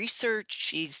doing research.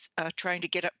 She's trying to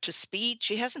get up to speed.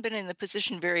 She hasn't been in the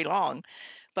position very long,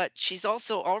 but she's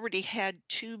also already had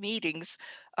 2 meetings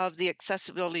of the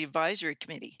Accessibility Advisory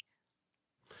Committee.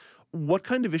 What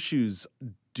kind of issues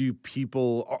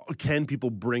can people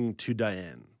bring to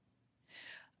Diane?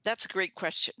 That's a great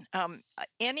question.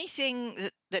 Anything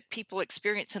that people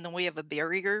experience in the way of a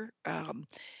barrier,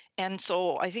 and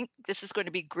so I think this is going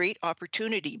to be a great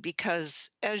opportunity because,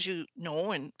 as you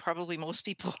know, and probably most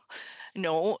people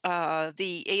know,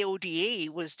 the AODA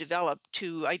was developed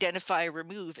to identify,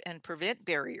 remove, and prevent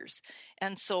barriers.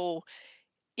 And so,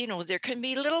 there can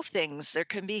be little things. There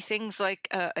can be things like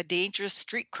a dangerous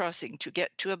street crossing to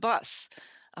get to a bus.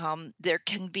 There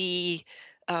can be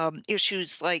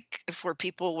issues like for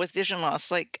people with vision loss,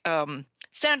 like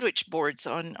sandwich boards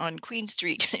on Queen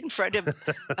Street in front of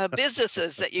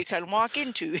businesses that you can walk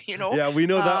into, Yeah, we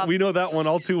know that. We know that one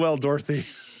all too well, Dorothy.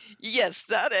 Yes,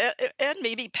 that and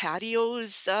maybe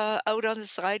patios out on the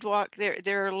sidewalk.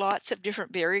 There are lots of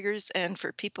different barriers, and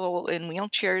for people in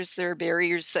wheelchairs, there are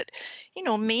barriers that,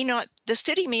 the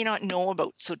city may not know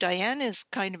about. So Diane is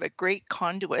kind of a great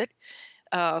conduit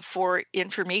for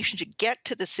information to get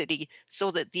to the city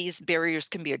so that these barriers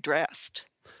can be addressed.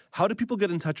 How do people get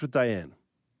in touch with Diane?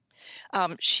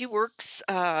 She works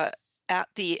at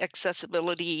the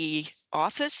accessibility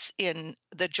office in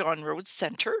the John Rhodes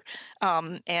Center.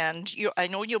 And I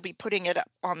know you'll be putting it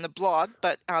up on the blog,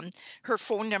 but her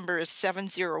phone number is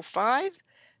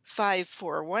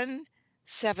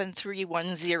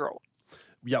 705-541-7310.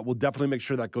 Yeah, we'll definitely make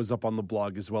sure that goes up on the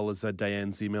blog, as well as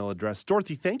Diane's email address.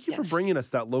 Dorothy, thank you for bringing us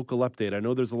that local update. I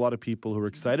know there's a lot of people who are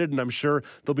excited, and I'm sure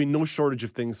there'll be no shortage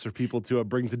of things for people to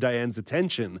bring to Diane's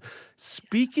attention.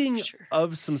 Speaking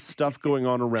of some stuff going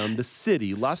on around the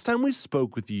city, last time we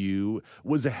spoke with you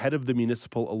was ahead of the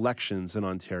municipal elections in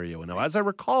Ontario. Now, as I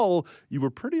recall, you were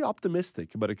pretty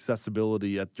optimistic about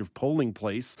accessibility at your polling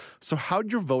place. So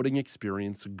how'd your voting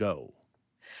experience go?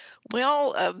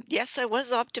 Well, yes, I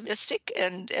was optimistic.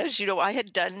 And as you know, I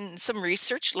had done some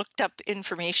research, looked up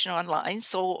information online,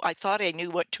 so I thought I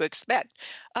knew what to expect.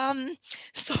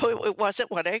 So it wasn't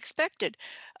what I expected.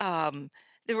 There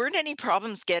weren't any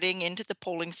problems getting into the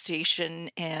polling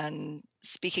station and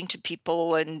speaking to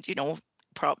people, and, no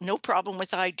problem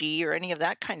with ID or any of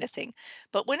that kind of thing.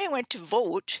 But when I went to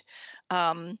vote,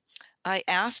 I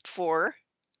asked for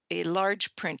a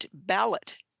large print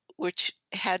ballot, which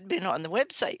had been on the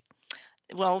website.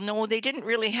 Well, no, they didn't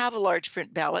really have a large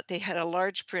print ballot. They had a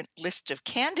large print list of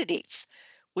candidates,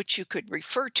 which you could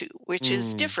refer to, which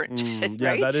is different. Right?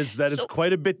 Yeah, that is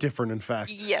quite a bit different, in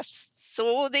fact. Yes.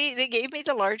 So they gave me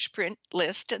the large print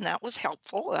list, and that was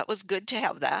helpful. That was good to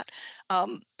have that.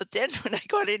 But then when I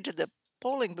got into the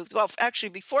polling booth, well,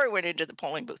 actually, before I went into the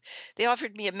polling booth, they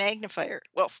offered me a magnifier.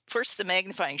 Well, first the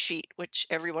magnifying sheet, which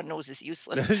everyone knows is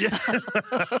useless.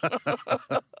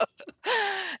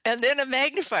 And then a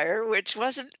magnifier, which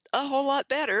wasn't a whole lot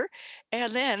better.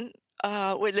 And then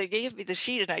when they gave me the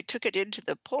sheet and I took it into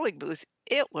the polling booth,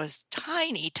 it was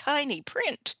tiny, tiny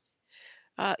print.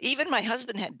 Even my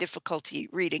husband had difficulty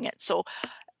reading it. So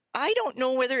I don't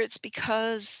know whether it's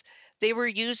because they were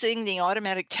using the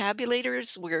automatic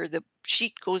tabulators where the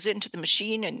sheet goes into the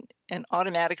machine and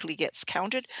automatically gets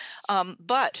counted.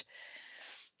 But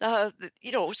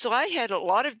So I had a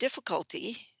lot of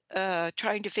difficulty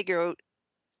trying to figure out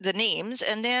the names,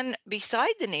 and then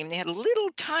beside the name, they had a little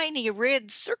tiny red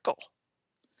circle.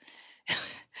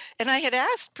 And I had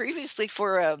asked previously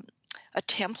for a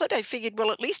template. I figured,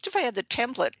 well, at least if I had the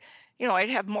template, I'd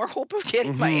have more hope of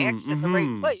getting my X in the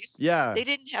right place. Yeah. They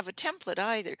didn't have a template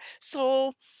either.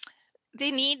 So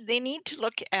they need to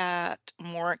look at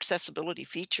more accessibility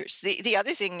features. The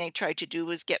other thing they tried to do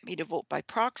was get me to vote by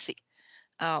proxy.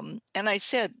 And I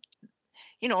said,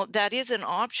 that is an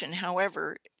option.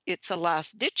 However, it's a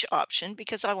last-ditch option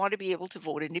because I want to be able to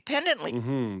vote independently.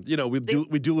 We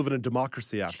do live in a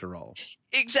democracy after all.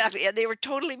 Exactly. And they were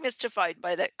totally mystified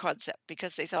by that concept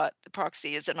because they thought the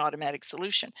proxy is an automatic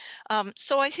solution.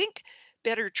 So I think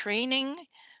better training,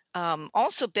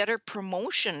 also better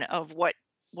promotion of what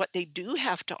they do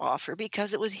have to offer,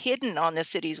 because it was hidden on the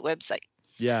city's website.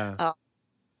 Yeah.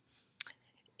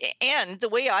 And the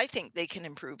way I think they can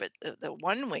improve it, the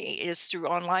one way is through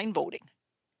online voting.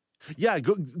 Yeah,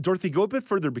 Dorothy, go a bit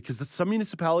further, because some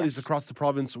municipalities across the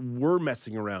province were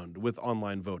messing around with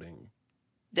online voting.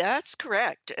 That's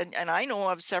correct. And I know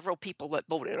of several people that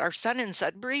voted. Our son in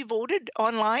Sudbury voted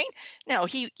online. Now,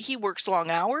 he works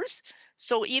long hours,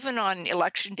 so even on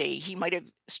election day, he might have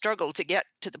struggled to get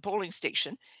to the polling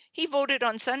station. He voted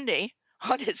on Sunday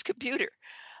on his computer.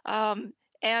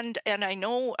 And I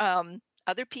know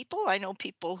other people. I know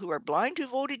people who are blind who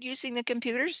voted using the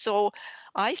computer. So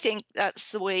I think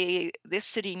that's the way this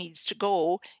city needs to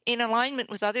go, in alignment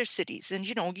with other cities, and,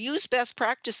 use best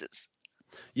practices.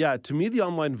 Yeah, to me, the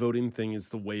online voting thing is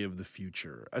the way of the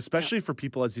future, especially for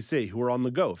people, as you say, who are on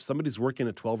the go. If somebody's working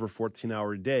a 12 or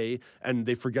 14-hour day and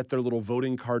they forget their little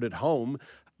voting card at home,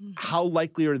 how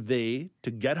likely are they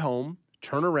to get home,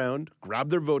 turn around, grab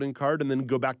their voting card, and then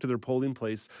go back to their polling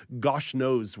place? Gosh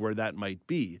knows where that might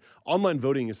be. Online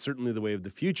voting is certainly the way of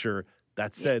the future.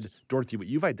 That said, Dorothy, what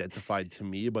you've identified to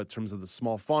me about terms of the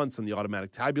small fonts and the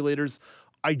automatic tabulators,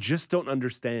 I just don't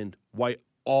understand why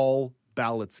all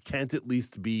ballots can't at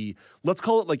least be, let's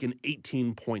call it like an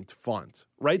 18-point font,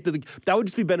 right? That would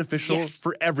just be beneficial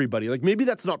for everybody. Like, maybe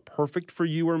that's not perfect for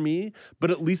you or me,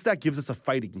 but at least that gives us a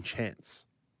fighting chance.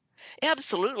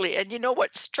 Absolutely. And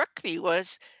what struck me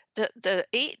was the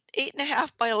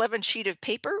 8.5 by 11 sheet of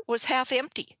paper was half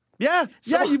empty. Yeah,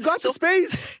 you've got the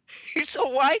space. So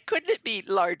why couldn't it be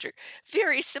larger?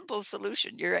 Very simple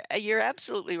solution. You're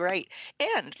absolutely right.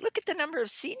 And look at the number of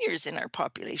seniors in our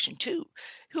population too,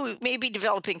 who may be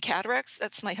developing cataracts.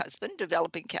 That's my husband,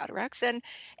 developing cataracts, and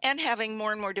having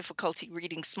more and more difficulty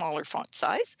reading smaller font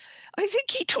size. I think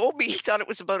he told me he thought it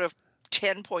was about a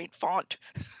 10-point font.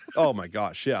 Oh my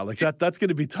gosh, yeah, like that's going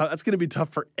to be tough. That's going to be tough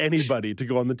for anybody to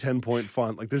go on the 10-point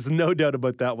font. Like, there's no doubt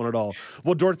about that one at all.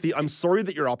 Well, Dorothy, I'm sorry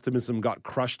that your optimism got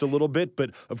crushed a little bit, but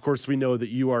of course we know that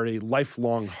you are a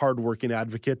lifelong, hardworking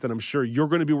advocate, and I'm sure you're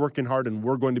going to be working hard, and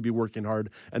we're going to be working hard,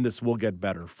 and this will get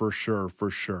better for sure.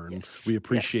 And we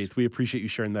appreciate you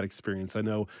sharing that experience. I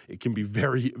know it can be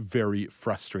very, very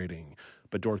frustrating.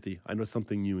 But Dorothy, I know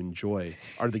something you enjoy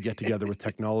are the get-together with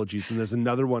technologies, and there's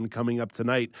another one coming up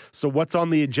tonight. So what's on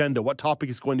the agenda? What topic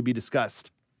is going to be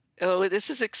discussed? Oh, this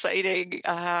is exciting.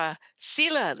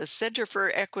 CELA, the Center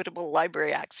for Equitable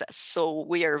Library Access. So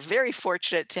we are very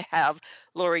fortunate to have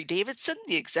Laurie Davidson,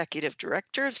 the Executive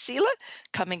Director of CELA,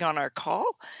 coming on our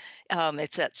call.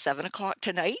 It's at 7 o'clock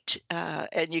tonight,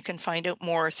 and you can find out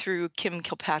more through Kim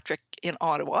Kilpatrick in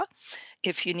Ottawa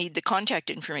if you need the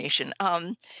contact information.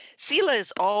 CELA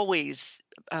is always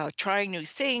trying new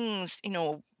things,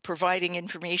 providing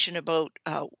information about,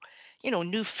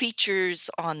 new features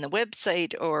on the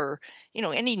website, or,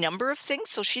 any number of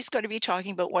things. So she's going to be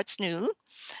talking about what's new.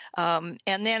 And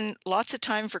then lots of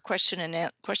time for questions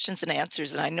and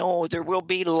answers. And I know there will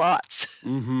be lots.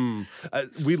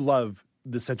 We love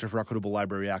the Center for Equitable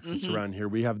Library Access around here.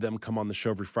 We have them come on the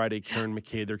show every Friday. Karen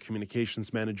McKay, their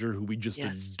communications manager, who we just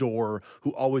adore,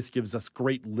 who always gives us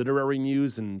great literary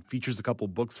news and features a couple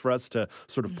books for us to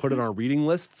sort of put on our reading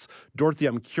lists. Dorothy,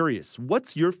 I'm curious,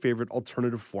 what's your favorite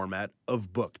alternative format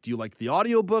of book? Do you like the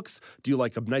audiobooks? Do you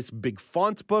like a nice big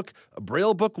font book, a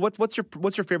Braille book? What's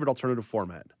your favorite alternative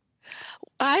format?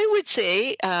 I would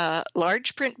say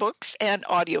large print books and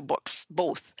audiobooks,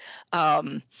 both.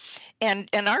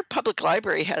 And our public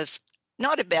library has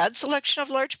not a bad selection of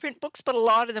large print books, but a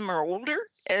lot of them are older.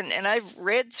 And I've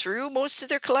read through most of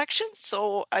their collections,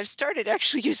 so I've started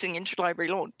actually using interlibrary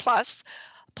loan. Plus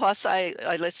I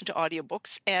listen to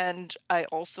audiobooks, and I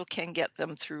also can get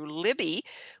them through Libby,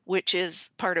 which is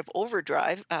part of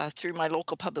Overdrive, through my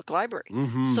local public library.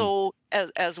 So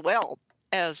as well.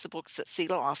 as the books that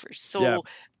CELA offers. So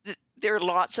there are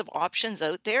lots of options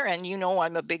out there, and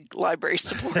I'm a big library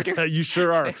supporter. You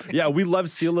sure are. Yeah, we love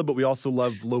CELA, but we also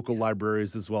love local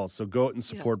libraries as well. So go out and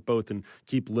support both and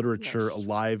keep literature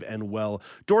alive and well.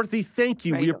 Dorothy, thank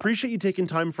you. We appreciate you taking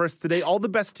time for us today. All the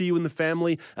best to you and the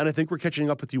family, and I think we're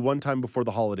catching up with you one time before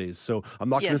the holidays. So I'm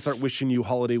not going to start wishing you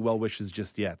holiday well wishes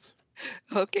just yet.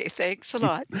 Okay, thanks a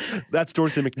lot. That's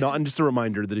Dorothy McNaughton. Just a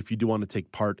reminder that if you do want to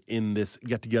take part in this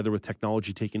get-together with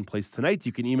technology taking place tonight,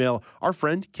 you can email our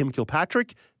friend Kim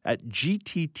Kilpatrick at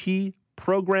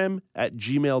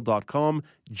gttprogram@gmail.com,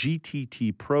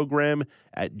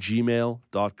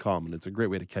 gttprogram@gmail.com. And it's a great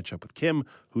way to catch up with Kim,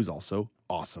 who's also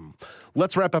awesome.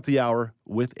 Let's wrap up the hour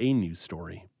with a news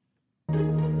story.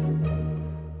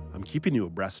 I'm keeping you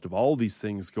abreast of all these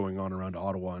things going on around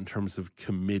Ottawa in terms of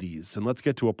committees. And let's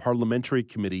get to a parliamentary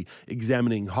committee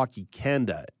examining Hockey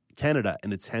Canada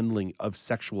and its handling of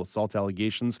sexual assault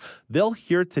allegations. They'll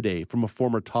hear today from a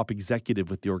former top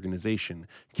executive with the organization.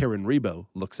 Karen Rebo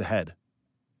looks ahead.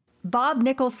 Bob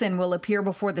Nicholson will appear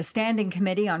before the Standing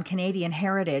Committee on Canadian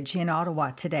Heritage in Ottawa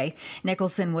today.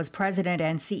 Nicholson was president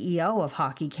and CEO of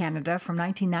Hockey Canada from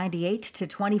 1998 to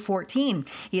 2014.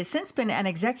 He has since been an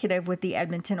executive with the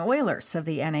Edmonton Oilers of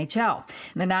the NHL.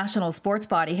 The national sports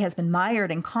body has been mired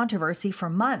in controversy for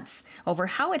months over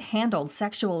how it handled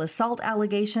sexual assault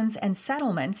allegations and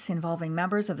settlements involving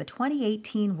members of the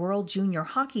 2018 World Junior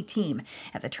Hockey Team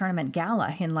at the tournament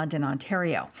gala in London,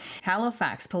 Ontario.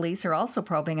 Halifax police are also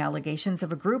probing allegations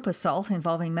of a group assault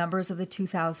involving members of the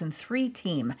 2003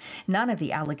 team. None of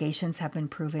the allegations have been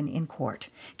proven in court.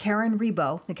 Karen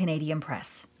Rebo, The Canadian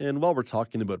Press. And while we're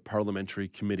talking about parliamentary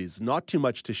committees, not too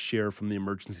much to share from the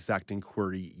Emergencies Act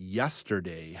inquiry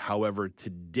yesterday. However,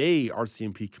 today,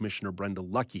 RCMP Commissioner Brenda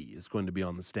Lucki is going to be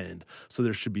on the stand. So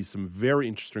there should be some very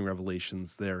interesting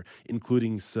revelations there,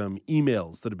 including some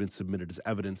emails that have been submitted as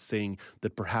evidence saying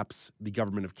that perhaps the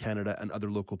Government of Canada and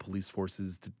other local police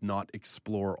forces did not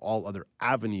explore all other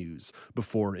avenues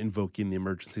before invoking the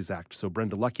Emergencies Act. So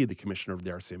Brenda Lucki, the Commissioner of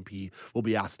the RCMP, will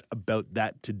be asked about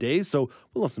that today. So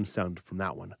we'll have some sound from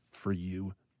that one for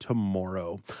you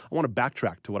tomorrow. I want to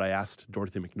backtrack to what I asked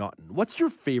Dorothy McNaughton. What's your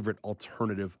favorite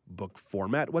alternative book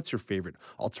format? What's your favorite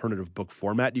alternative book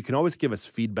format? You can always give us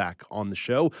feedback on the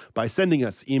show by sending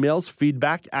us emails,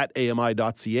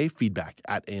 feedback@ami.ca,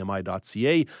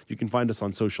 feedback@ami.ca. You can find us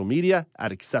on social media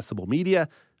 @Accessible Media,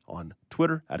 on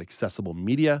Twitter @Accessible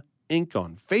Media Inc.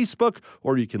 on Facebook,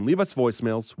 or you can leave us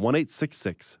voicemails,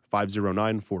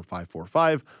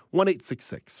 1-866-509-4545,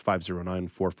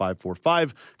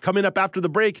 1-866-509-4545. Coming up after the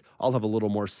break, I'll have a little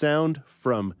more sound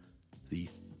from the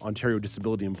Ontario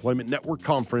Disability Employment Network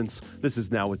Conference. This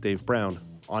is Now with Dave Brown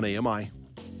on AMI.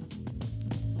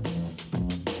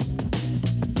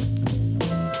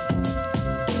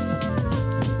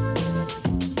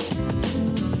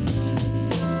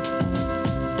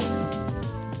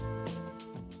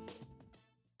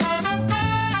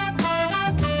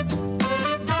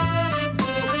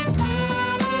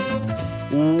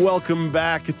 Welcome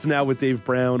back. It's Now with Dave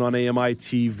Brown on AMI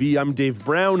TV. I'm Dave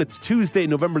Brown. It's Tuesday,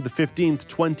 November the 15th,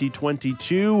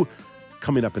 2022.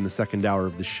 Coming up in the second hour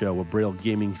of the show, a Braille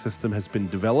gaming system has been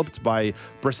developed by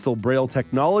Bristol Braille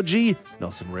Technology.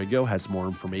 Nelson Rego has more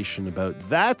information about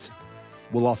that.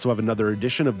 We'll also have another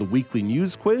edition of the Weekly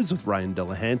News Quiz with Ryan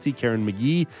Delahanty, Karen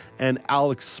McGee, and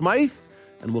Alex Smythe.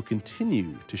 And we'll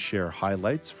continue to share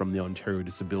highlights from the Ontario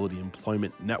Disability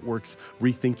Employment Network's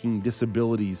Rethinking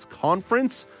Disabilities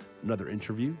Conference. Another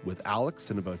interview with Alex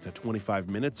in about 25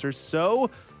 minutes or so.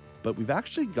 But we've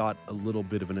actually got a little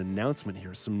bit of an announcement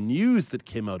here, some news that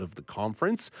came out of the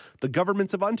conference. The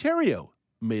Government of Ontario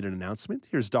made an announcement.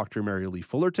 Here's Dr. Mary Lee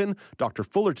Fullerton. Dr.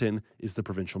 Fullerton is the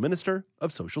Provincial Minister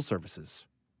of Social Services.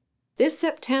 This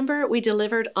September, we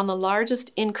delivered on the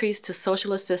largest increase to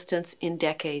social assistance in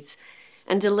decades,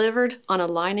 and delivered on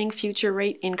aligning future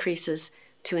rate increases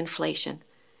to inflation.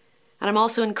 And I'm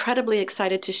also incredibly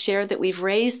excited to share that we've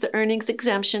raised the earnings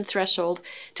exemption threshold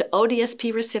to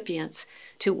ODSP recipients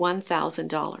to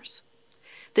 $1,000.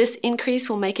 This increase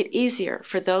will make it easier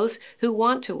for those who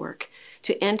want to work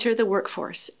to enter the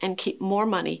workforce and keep more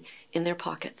money in their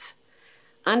pockets.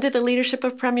 Under the leadership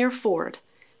of Premier Ford,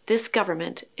 this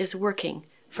government is working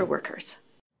for workers.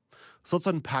 So let's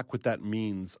unpack what that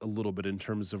means a little bit in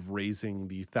terms of raising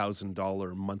the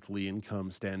 $1,000 monthly income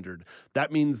standard.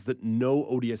 That means that no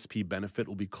ODSP benefit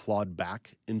will be clawed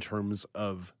back in terms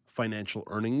of financial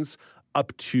earnings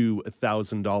up to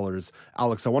 $1,000.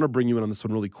 Alex, I want to bring you in on this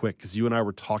one really quick because you and I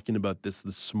were talking about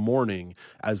this morning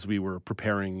as we were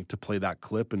preparing to play that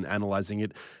clip and analyzing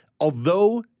it.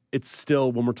 Although it's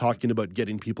still, when we're talking about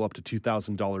getting people up to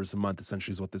 $2,000 a month,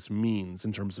 essentially is what this means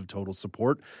in terms of total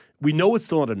support. We know it's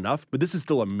still not enough, but this is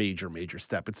still a major, major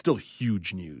step. It's still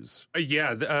huge news.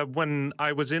 When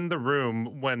I was in the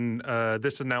room when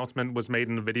this announcement was made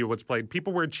and the video was played,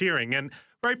 people were cheering, and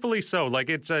rightfully so. Like,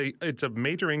 it's a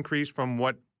major increase from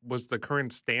what was the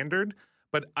current standard.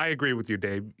 But I agree with you,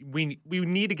 Dave. We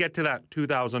need to get to that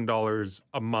 $2,000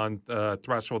 a month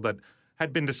threshold that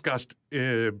had been discussed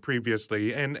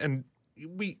previously, and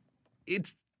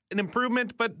it's an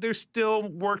improvement, but there's still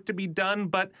work to be done.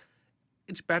 But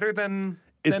it's better than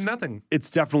nothing. It's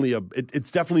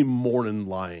definitely more in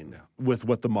line with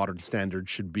what the modern standard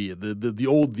should be. The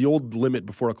old limit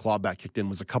before a clawback kicked in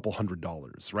was a couple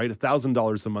 $100s, right?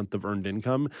 $1,000 a month of earned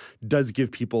income does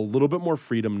give people a little bit more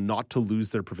freedom not to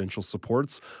lose their provincial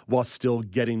supports while still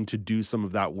getting to do some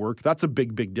of that work. That's a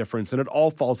big, big difference, and it all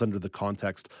falls under the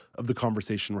context of the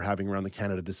conversation we're having around the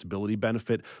Canada Disability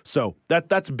Benefit. So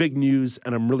that's big news,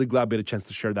 and I'm really glad we had a chance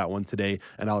to share that one today.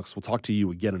 And Alex, we'll talk to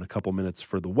you again in a couple minutes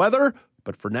for the weather.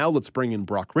 But for now, let's bring in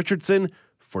Brock Richardson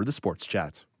for the Sports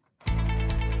Chat.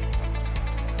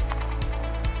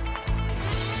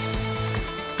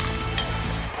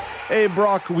 Hey,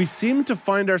 Brock, we seem to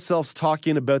find ourselves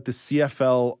talking about the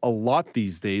CFL a lot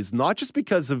these days, not just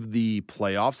because of the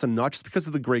playoffs and not just because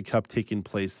of the Grey Cup taking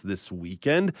place this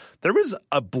weekend. There was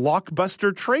a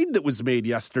blockbuster trade that was made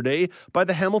yesterday by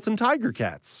the Hamilton Tiger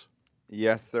Cats.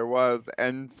 Yes, there was.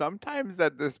 And sometimes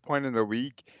at this point in the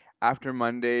week, after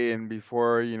Monday and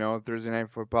before, Thursday Night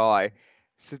Football, I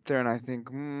sit there and I think,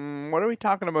 what are we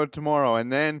talking about tomorrow?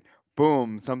 And then,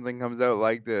 boom, something comes out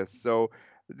like this. So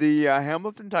the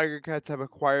Hamilton Tiger Cats have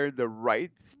acquired the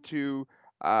rights to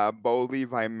Bo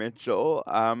Levi Mitchell.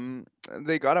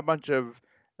 They got a bunch of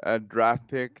draft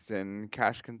picks and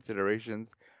cash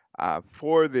considerations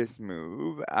for this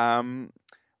move.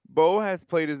 Bo has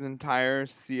played his entire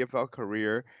CFL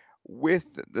career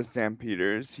with the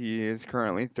Stampeders. He is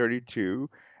currently 32,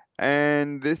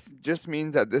 and this just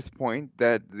means at this point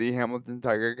that the Hamilton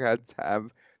Tiger Cats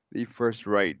have the first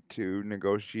right to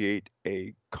negotiate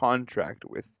a contract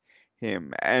with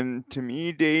him. And to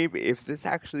me, Dave, if this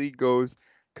actually goes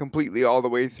completely all the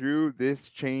way through, this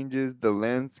changes the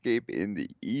landscape in the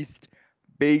East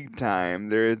big time.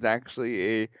 There is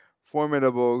actually a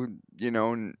formidable,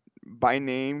 by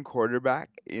name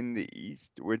quarterback in the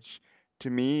East, which to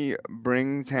me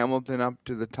brings Hamilton up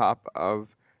to the top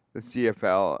of the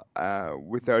CFL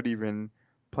without even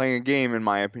playing a game, in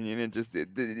my opinion.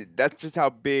 That's just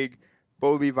how big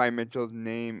Bo Levi Mitchell's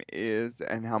name is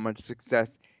and how much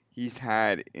success he's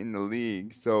had in the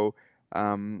league. So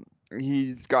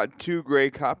he's got 2 Grey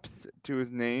Cups to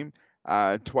his name,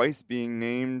 twice being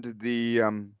named the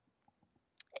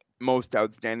most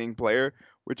outstanding player,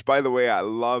 which, by the way, I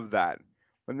love that.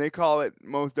 When they call it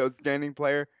most outstanding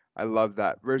player, I love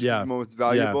that. Versus most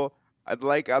valuable. Yeah. I'd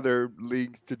like other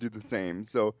leagues to do the same.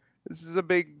 So this is a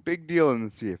big, big deal in the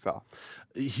CFL.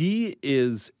 He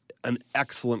is an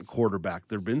excellent quarterback.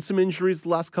 There have been some injuries the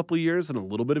last couple of years and a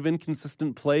little bit of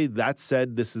inconsistent play. That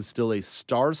said, this is still a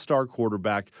star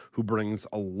quarterback who brings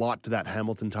a lot to that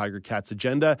Hamilton Tiger Cats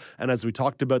agenda. And as we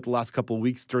talked about the last couple of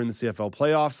weeks during the CFL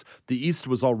playoffs, the East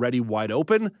was already wide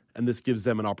open, and this gives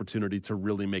them an opportunity to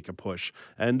really make a push.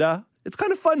 And it's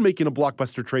kind of fun making a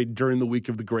blockbuster trade during the week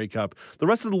of the Grey Cup. The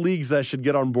rest of the leagues should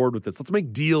get on board with this. Let's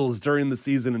make deals during the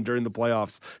season and during the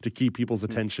playoffs to keep people's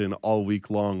attention all week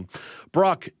long.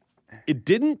 Brock, it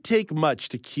didn't take much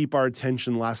to keep our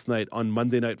attention last night on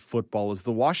Monday Night Football as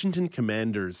the Washington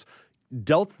Commanders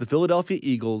dealt the Philadelphia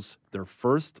Eagles their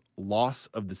first loss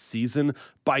of the season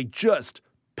by just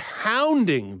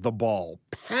pounding the ball,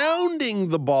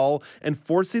 and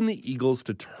forcing the Eagles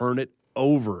to turn it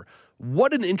over.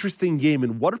 What an interesting game,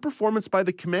 and what a performance by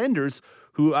the Commanders,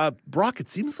 who, Brock, it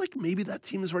seems like maybe that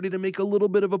team is ready to make a little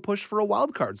bit of a push for a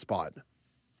wild card spot.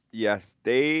 Yes,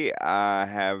 they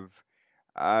have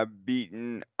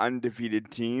beaten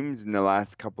undefeated teams in the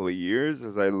last couple of years,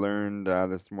 as I learned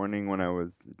this morning when I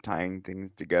was tying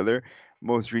things together.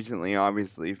 Most recently,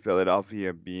 obviously,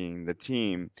 Philadelphia being the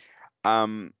team.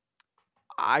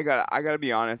 I gotta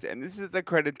be honest, and this is a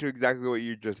credit to exactly what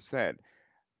you just said.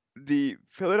 The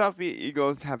Philadelphia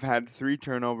Eagles have had 3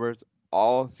 turnovers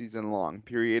all season long,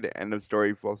 period, end of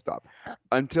story, full stop.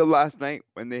 Until last night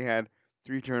when they had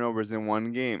 3 turnovers in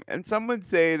one game. And some would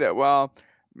say that, well,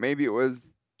 maybe it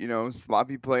was,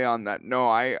 sloppy play on that. No,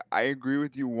 I agree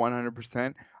with you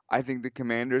 100%. I think the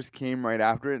Commanders came right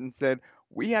after it and said,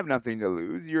 we have nothing to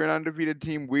lose. You're an undefeated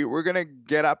team. We're going to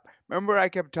get up. Remember I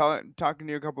kept talking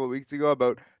to you a couple of weeks ago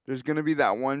about there's going to be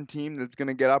that one team that's going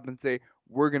to get up and say,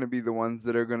 we're going to be the ones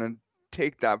that are going to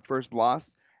take that first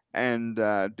loss. and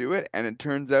do it. And it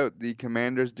turns out the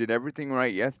Commanders did everything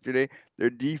right yesterday. Their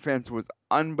defense was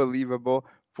unbelievable,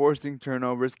 forcing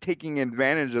turnovers, taking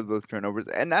advantage of those turnovers,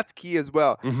 and that's key as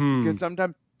well. Because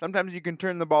sometimes you can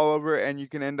turn the ball over and you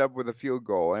can end up with a field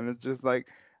goal, and it's just like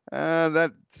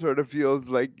that sort of feels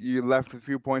like you left a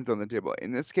few points on the table.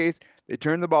 In this case, they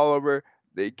turned the ball over,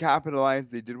 they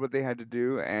capitalized, they did what they had to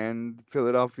do, and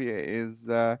Philadelphia is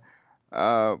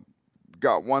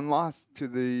got one loss to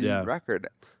the record.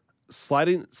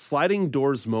 Sliding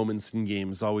doors moments in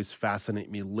games always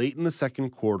fascinate me. Late in the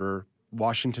second quarter,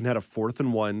 Washington had a 4th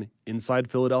and 1 inside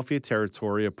Philadelphia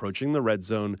territory approaching the red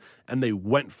zone, and they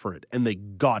went for it, and they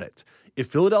got it. If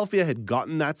Philadelphia had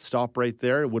gotten that stop right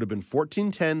there, it would have been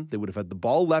 14-10. They would have had the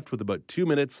ball left with about 2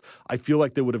 minutes. I feel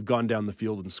like they would have gone down the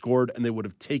field and scored, and they would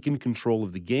have taken control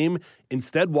of the game.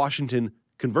 Instead, Washington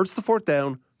converts the 4th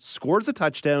down, scores a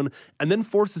touchdown, and then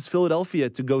forces Philadelphia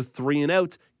to go 3 and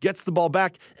out, gets the ball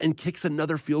back, and kicks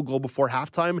another field goal before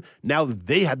halftime. Now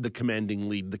they had the commanding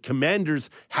lead. The Commanders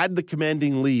had the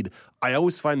commanding lead. I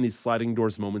always find these sliding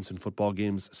doors moments in football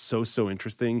games so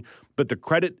interesting, but the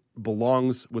credit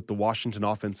belongs with the Washington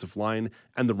offensive line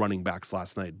and the running backs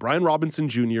last night. Brian Robinson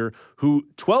Jr., who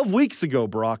 12 weeks ago,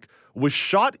 Brock, was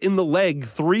shot in the leg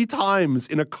 3 times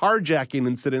in a carjacking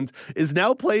incident, is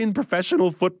now playing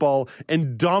professional football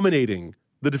and dominating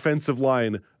the defensive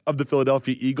line of the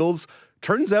Philadelphia Eagles.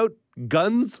 Turns out,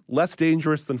 guns less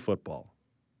dangerous than football.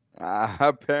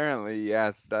 Apparently,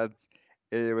 yes.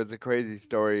 It was a crazy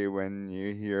story when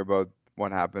you hear about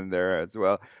what happened there as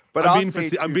well. But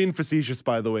I'm being facetious,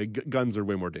 by the way. Guns are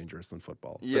way more dangerous than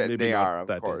football. Yeah, they are, of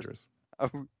course. Dangerous.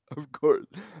 Of course.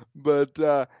 But,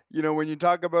 when you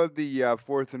talk about the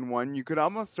 4th and 1, you could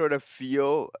almost sort of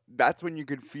feel, that's when you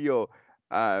could feel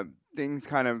things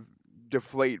kind of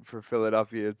deflate for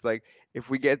Philadelphia. It's like, if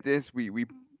we get this, we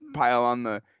pile on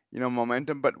the,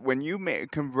 momentum. But when you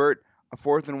convert a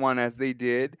 4th and 1 as they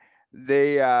did,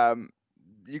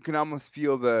 you can almost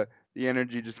feel the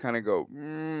energy just kind of go,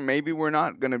 maybe we're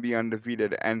not going to be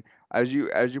undefeated. And as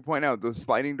you point out, those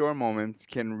sliding door moments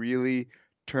can really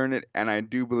turn it. And I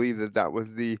do believe that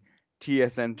was the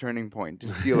TSN turning point, to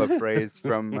steal a phrase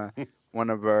from one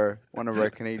of our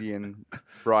Canadian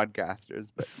broadcasters.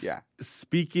 But yeah.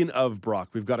 Speaking of Brock,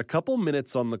 we've got a couple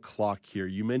minutes on the clock here.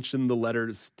 You mentioned the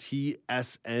letters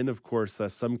TSN. Of course,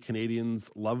 some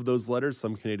Canadians love those letters.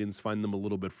 Some Canadians find them a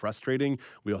little bit frustrating.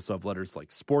 We also have letters like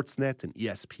Sportsnet and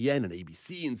ESPN and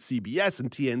ABC and CBS and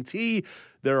TNT.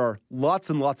 There are lots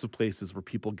and lots of places where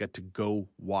people get to go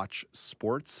watch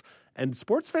sports. And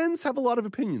sports fans have a lot of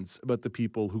opinions about the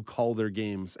people who call their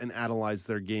games and analyze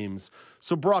their games.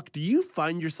 So, Brock, do you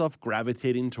find yourself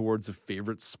gravitating towards a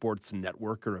favorite sports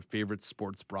network or a favorite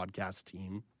sports broadcast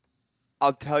team?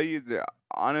 I'll tell you the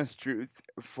honest truth.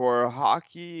 For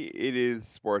hockey, it is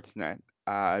Sportsnet.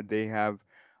 They have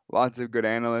lots of good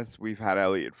analysts. We've had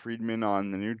Elliot Friedman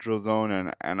on the Neutral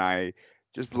Zone, and I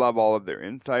just love all of their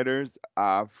insiders.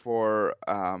 For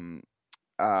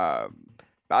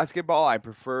basketball, I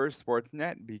prefer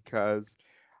Sportsnet because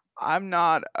I'm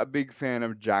not a big fan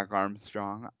of Jack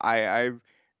Armstrong. I've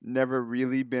never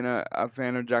really been a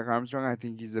fan of Jack Armstrong. I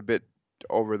think he's a bit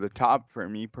over the top for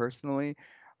me personally.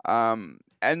 And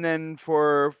then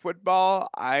for football,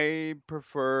 I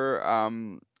prefer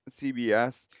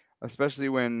CBS, especially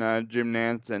when Jim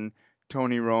Nantz and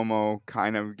Tony Romo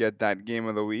kind of get that game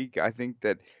of the week. I think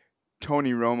that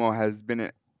Tony Romo has been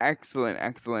an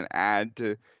excellent add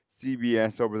to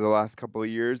CBS over the last couple of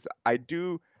years. I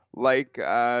do like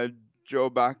Joe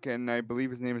Buck, and I believe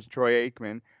his name is Troy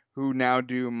Aikman, who now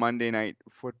do Monday Night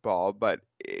Football. But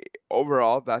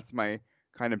overall, that's my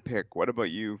kind of pick. What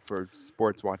about you for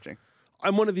sports watching?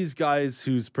 I'm one of these guys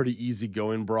who's pretty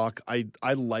easygoing, Brock.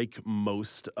 I like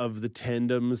most of the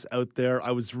tandems out there. I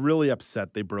was really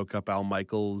upset they broke up Al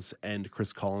Michaels and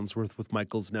Chris Collinsworth, with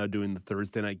Michaels now doing the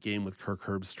Thursday night game with Kirk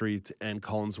Herbstreit and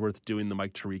Collinsworth doing the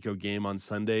Mike Tirico game on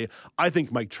Sunday. I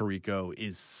think Mike Tirico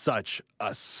is such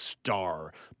a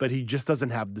star, but he just doesn't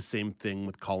have the same thing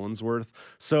with Collinsworth.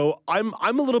 So I'm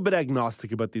a little bit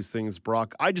agnostic about these things,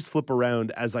 Brock. I just flip around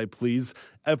as I please.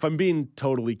 If I'm being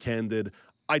totally candid,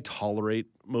 I tolerate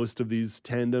most of these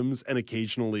tandems and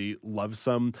occasionally love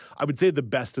some. I would say the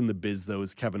best in the biz, though,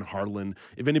 is Kevin Harlan.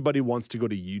 If anybody wants to go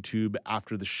to YouTube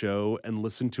after the show and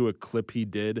listen to a clip he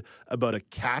did about a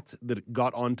cat that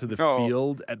got onto the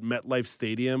field at MetLife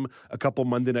Stadium a couple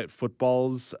Monday Night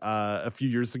Footballs a few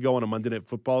years ago on a Monday Night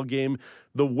Football game,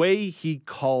 the way he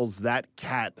calls that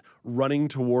cat running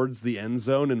towards the end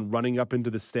zone and running up into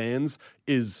the stands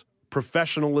is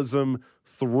professionalism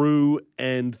through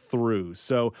and through.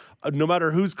 So no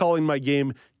matter who's calling my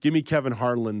game, give me Kevin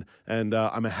Harlan, and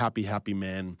I'm a happy, happy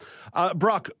man.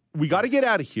 Brock, we got to get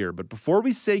out of here, but before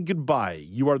we say goodbye,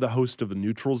 you are the host of The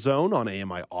Neutral Zone on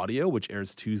AMI Audio, which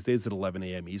airs Tuesdays at 11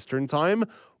 a.m. Eastern Time.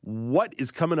 What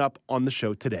is coming up on the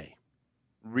show today?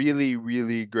 Really,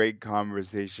 really great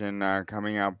conversation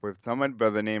coming up with someone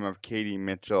by the name of Katie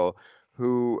Mitchell,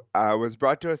 who was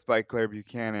brought to us by Claire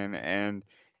Buchanan. And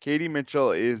Katie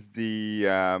Mitchell is the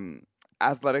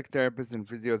athletic therapist and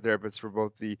physiotherapist for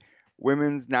both the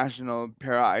Women's National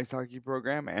Para Ice Hockey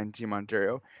Program and Team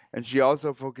Ontario. And she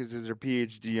also focuses her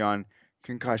PhD on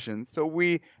concussions. So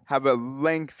we have a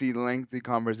lengthy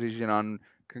conversation on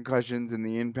concussions and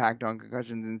the impact on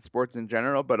concussions in sports in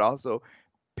general, but also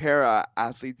para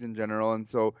athletes in general. And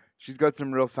so she's got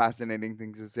some real fascinating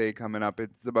things to say coming up.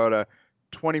 It's about a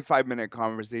 25-minute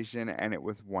conversation, and it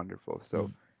was wonderful.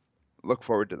 So look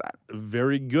forward to that.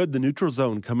 Very good. The Neutral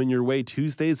Zone coming your way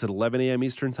Tuesdays at 11 a.m.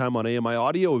 Eastern Time on AMI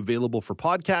Audio, available for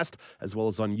podcast as well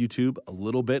as on YouTube a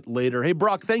little bit later. Hey,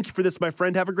 Brock, thank you for this, my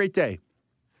friend. Have a great day.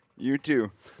 You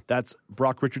too. That's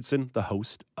Brock Richardson, the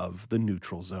host of The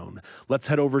Neutral Zone. Let's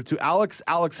head over to Alex.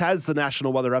 Alex has the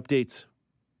national weather update.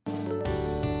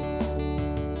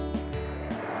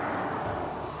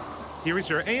 Here is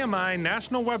your AMI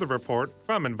National Weather Report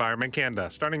from Environment Canada.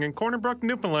 Starting in Corner Brook,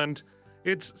 Newfoundland,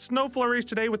 it's snow flurries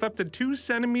today with up to 2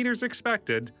 centimeters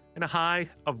expected and a high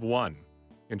of 1.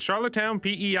 In Charlottetown,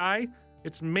 PEI,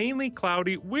 it's mainly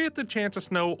cloudy with a chance of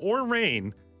snow or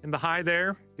rain, and the high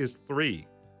there is 3.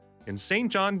 In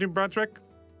St. John, New Brunswick,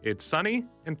 it's sunny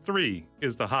and 3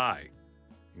 is the high.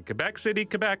 In Quebec City,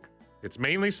 Quebec, it's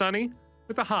mainly sunny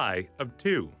with a high of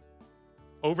 2.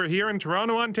 Over here in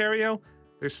Toronto, Ontario,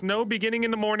 there's snow beginning in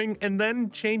the morning and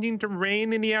then changing to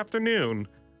rain in the afternoon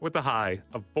with a high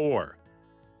of 4.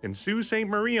 In Sault Ste.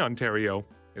 Marie, Ontario,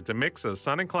 it's a mix of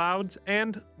sun and clouds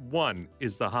and 1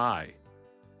 is the high.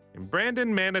 In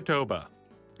Brandon, Manitoba,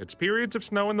 it's periods of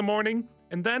snow in the morning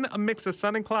and then a mix of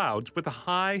sun and clouds with a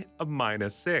high of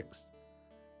 -6.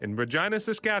 In Regina,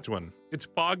 Saskatchewan, it's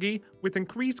foggy with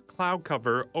increased cloud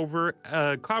cover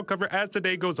as the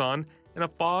day goes on, and a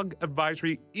fog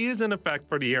advisory is in effect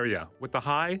for the area with a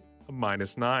high of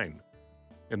 -9.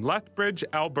 In Lethbridge,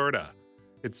 Alberta,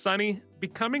 it's sunny,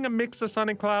 becoming a mix of sun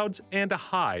and clouds and a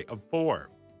high of 4.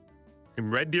 In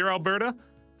Red Deer, Alberta,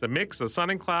 it's a mix of sun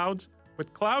and clouds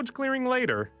with clouds clearing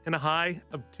later and a high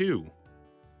of 2.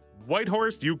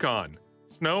 Whitehorse, Yukon,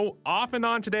 snow off and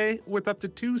on today with up to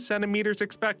 2 centimeters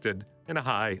expected and a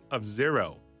high of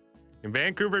 0. In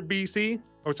Kelowna,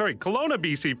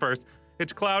 BC first,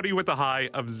 it's cloudy with a high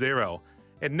of 0.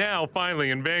 And now,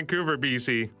 finally, in Vancouver,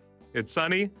 BC, it's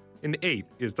sunny and 8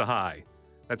 is the high.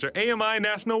 That's your AMI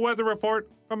National Weather Report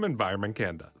from Environment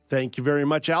Canada. Thank you very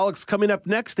much, Alex. Coming up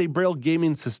next, a Braille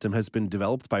gaming system has been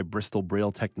developed by Bristol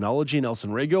Braille Technology. Nelson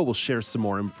Rego will share some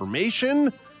more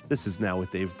information. This is Now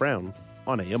with Dave Brown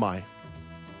on AMI.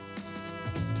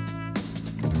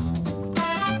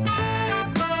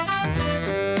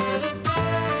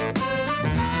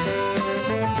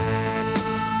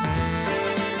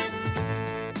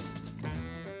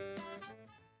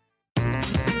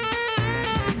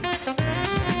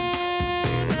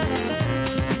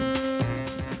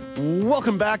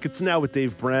 Welcome back. It's Now with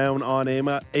Dave Brown on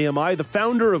AMI. The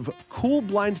founder of Cool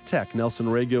Blind Tech, Nelson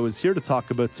Rego, is here to talk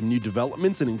about some new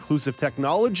developments in inclusive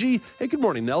technology. Hey, good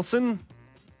morning, Nelson.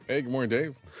 Hey, good morning,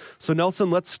 Dave. So, Nelson,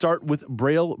 let's start with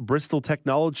Braille Bristol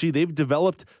Technology. They've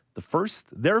developed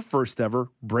their first ever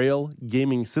Braille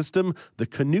gaming system, the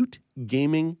Canute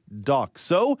Gaming Dock.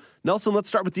 So, Nelson, let's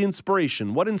start with the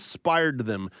inspiration. What inspired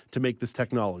them to make this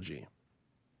technology?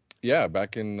 Yeah,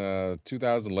 back in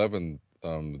 2011,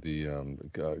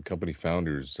 the company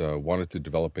founders wanted to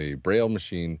develop a Braille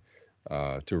machine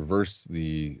to reverse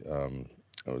the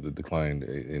decline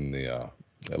in the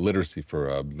literacy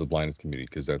for the blindness community,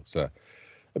 because that's a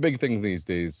big thing these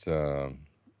days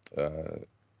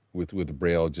with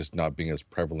Braille just not being as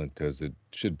prevalent as it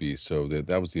should be. So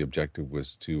that was the objective,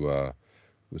 was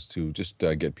to just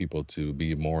get people to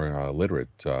be more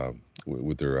literate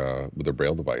with their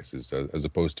Braille devices, as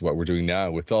opposed to what we're doing now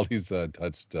with all these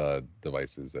touched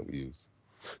devices that we use.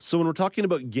 So when we're talking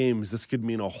about games, this could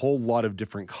mean a whole lot of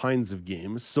different kinds of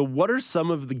games. So what are some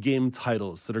of the game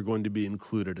titles that are going to be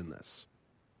included in this?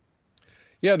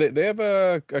 Yeah, they have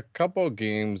a couple of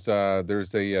games.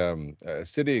 There's a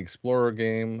City Explorer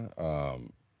game.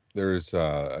 There's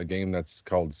a game that's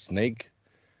called Snake.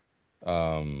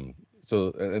 And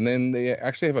then they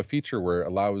actually have a feature where it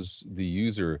allows the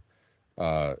user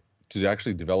to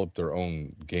actually develop their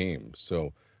own game.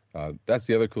 So that's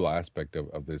the other cool aspect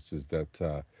of this, is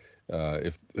that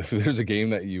if there's a game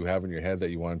that you have in your head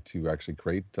that you want to actually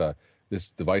create,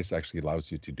 this device actually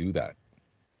allows you to do that.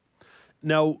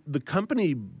 Now, the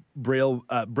company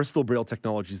Bristol Braille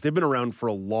Technologies, they've been around for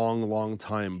a long, long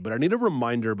time, but I need a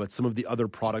reminder about some of the other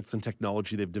products and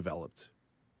technology they've developed.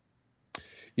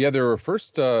 Yeah, their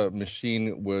first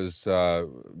machine was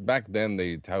back then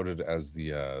they touted as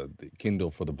the Kindle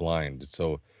for the blind.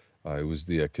 So it was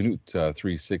the Canute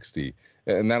 360,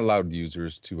 and that allowed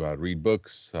users to read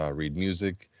books, read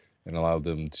music, and allowed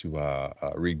them to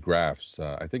read graphs.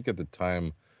 I think at the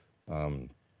time,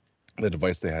 the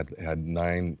device they had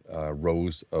 9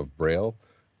 rows of Braille,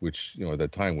 which at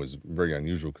that time was very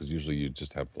unusual because usually you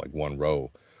just have like 1 row.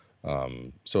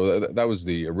 So that was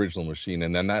the original machine,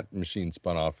 and then that machine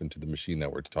spun off into the machine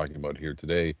that we're talking about here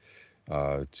today,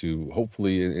 to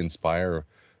hopefully inspire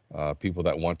people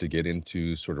that want to get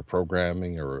into sort of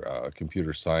programming or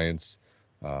computer science,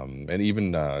 and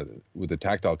even with the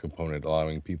tactile component,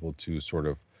 allowing people to sort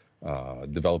of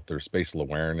develop their spatial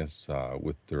awareness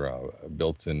with their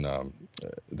built-in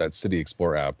that City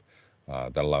Explorer app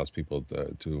that allows people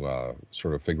to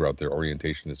sort of figure out their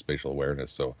orientation and spatial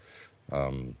awareness. So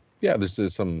yeah,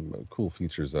 there's some cool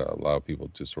features that allow people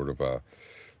to sort of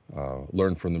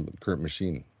learn from the current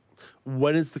machine.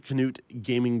 When is the Canute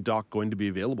gaming dock going to be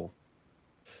available?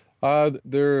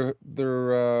 They're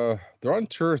on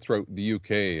tour throughout the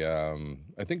UK.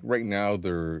 I think right now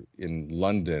they're in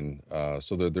London,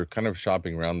 so they're kind of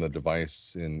shopping around the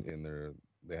device in their.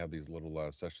 They have these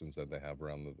little sessions that they have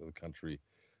around the country,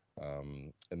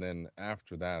 and then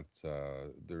after that,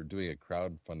 they're doing a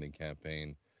crowdfunding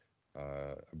campaign.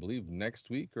 I believe next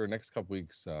week or next couple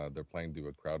weeks, they're planning to do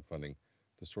a crowdfunding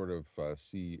to sort of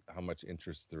see how much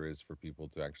interest there is for people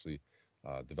to actually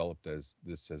develop this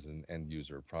as an end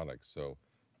user product. So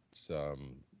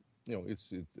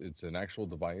it's it's an actual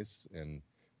device, and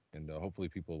hopefully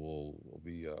people will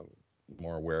be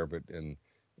more aware of it, and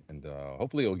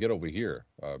hopefully it'll get over here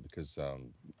because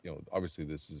obviously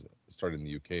this is started in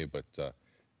the UK, but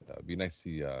it'd be nice to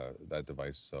see that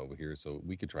device over here so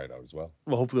we could try it out as well.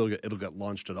 Well, hopefully it'll get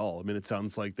launched at all. I mean, it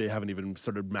sounds like they haven't even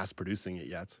started mass producing it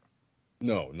yet.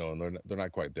 No, they're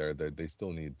not quite there. They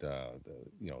still need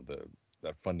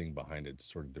that funding behind it to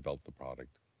sort of develop the product.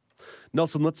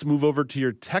 Nelson, let's move over to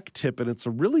your tech tip, and it's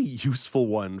a really useful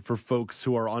one for folks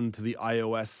who are onto the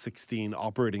iOS 16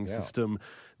 operating system.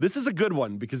 This is a good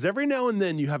one because every now and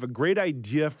then you have a great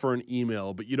idea for an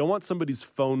email, but you don't want somebody's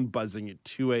phone buzzing at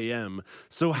 2 a.m.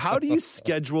 So how do you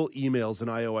schedule emails in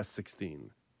iOS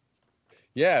 16?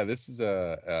 Yeah, this is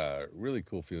a really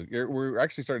cool feature. We're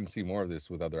actually starting to see more of this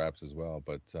with other apps as well,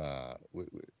 but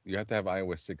you have to have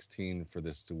iOS 16 for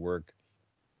this to work.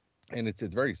 And it's a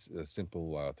very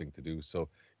simple thing to do. So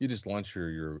you just launch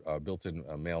your built-in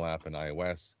mail app in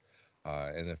iOS,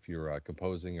 and if you're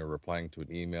composing or replying to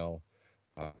an email,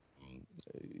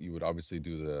 you would obviously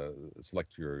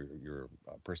select your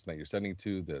person that you're sending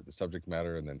to, the subject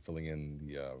matter, and then filling in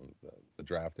the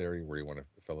draft area where you want to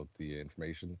fill out the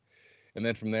information. And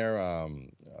then from there,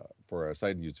 for a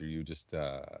side user, you just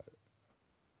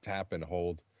tap and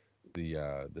hold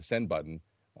the send button.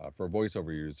 For a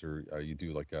voiceover user, you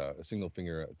do like a single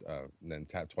finger and then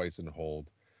tap twice and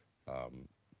hold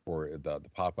for the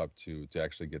pop-up to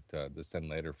actually get the send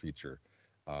later feature.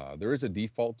 There is a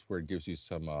default where it gives you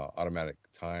some automatic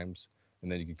times,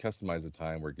 and then you can customize the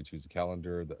time where you can choose the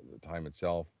calendar, the time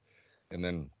itself, and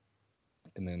then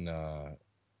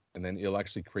it'll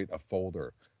actually create a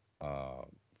folder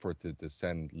for it to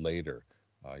send later.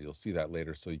 You'll see that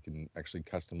later, so you can actually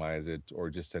customize it or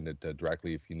just send it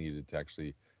directly if you needed to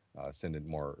actually send it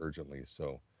more urgently.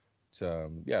 So,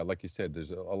 like you said,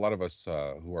 there's a lot of us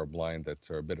who are blind that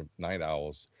are a bit of night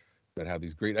owls that have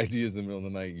these great ideas in the middle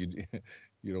of the night.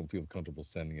 You don't feel comfortable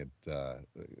sending it,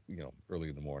 early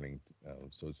in the morning.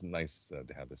 So it's nice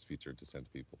to have this feature to send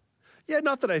to people. Yeah,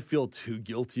 not that I feel too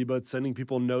guilty about sending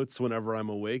people notes whenever I'm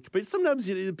awake, but sometimes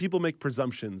people make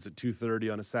presumptions at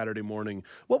 2:30 on a Saturday morning.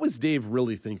 What was Dave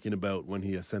really thinking about when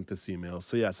he sent this email?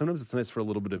 So yeah, sometimes it's nice for a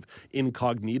little bit of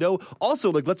incognito.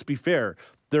 Also, let's be fair.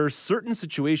 There are certain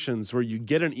situations where you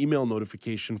get an email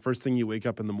notification first thing you wake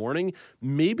up in the morning.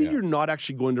 Maybe you're not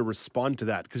actually going to respond to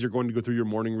that because you're going to go through your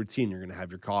morning routine. You're going to have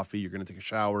your coffee. You're going to take a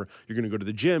shower. You're going to go to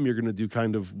the gym. You're going to do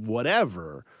kind of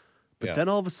whatever. But then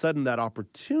all of a sudden that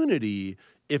opportunity,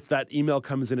 if that email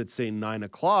comes in at, say, 9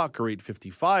 o'clock or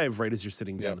 8:55, right as you're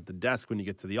sitting down at the desk when you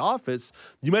get to the office,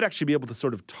 you might actually be able to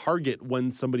sort of target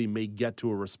when somebody may get to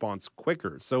a response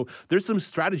quicker. So there's some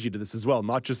strategy to this as well,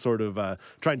 not just sort of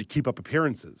trying to keep up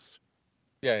appearances.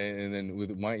 Yeah, and then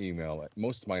with my email,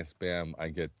 most of my spam I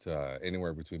get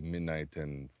anywhere between midnight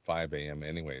and 5 a.m.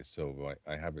 anyway. So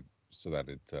I have it so that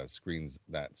it screens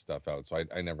that stuff out. So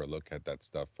I never look at that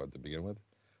stuff to begin with,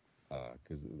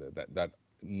 because that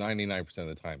 99% of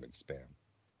the time it's spam.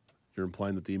 You're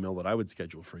implying that the email that I would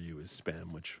schedule for you is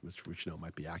spam, which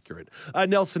might be accurate.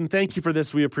 Nelson, thank you for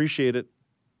this. We appreciate it.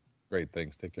 Great,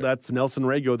 thanks. Take care. That's Nelson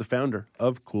Rago, the founder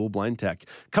of Cool Blind Tech.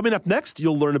 Coming up next,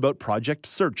 you'll learn about Project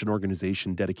Search, an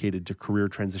organization dedicated to career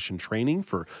transition training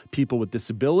for people with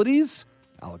disabilities.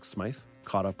 Alex Smythe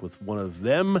caught up with one of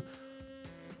them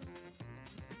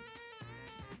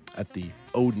at the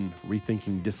Odin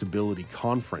Rethinking Disability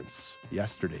Conference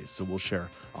yesterday. So we'll share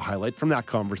a highlight from that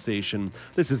conversation.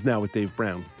 This is Now with Dave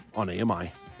Brown on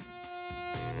AMI.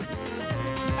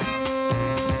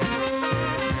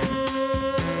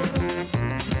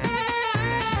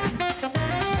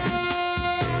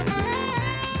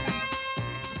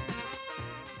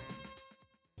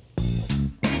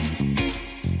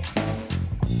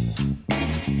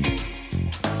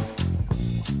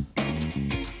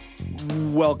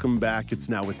 Welcome back. It's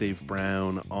Now with Dave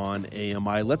Brown on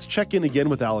AMI. Let's check in again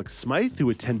with Alex Smythe, who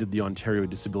attended the Ontario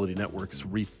Disability Network's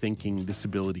Rethinking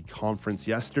Disability Conference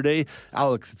yesterday.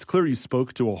 Alex, it's clear you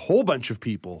spoke to a whole bunch of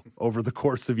people over the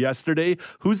course of yesterday.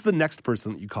 Who's the next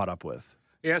person that you caught up with?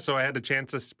 Yeah, so I had a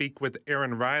chance to speak with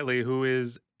Erin Riley, who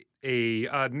is a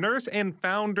nurse and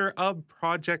founder of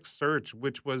Project Search,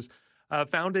 which was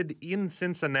founded in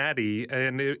Cincinnati,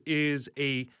 and it is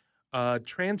a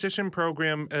transition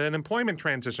program, an employment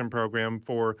transition program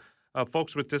for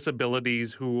folks with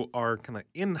disabilities who are kind of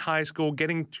in high school,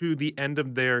 getting to the end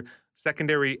of their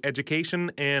secondary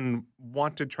education and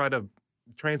want to try to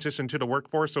transition to the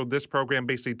workforce. So this program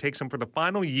basically takes them for the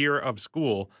final year of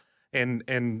school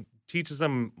and teaches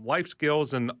them life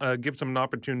skills and gives them an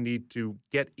opportunity to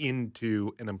get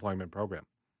into an employment program.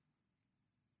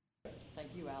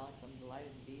 Thank you, Alex. I'm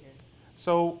delighted to be here.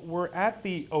 So we're at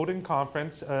the Odin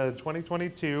Conference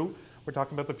 2022. We're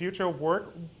talking about the future of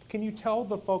work. Can you tell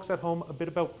the folks at home a bit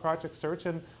about Project Search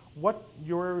and what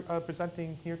you're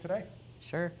presenting here today?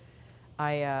 Sure.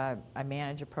 I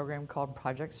manage a program called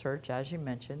Project Search, as you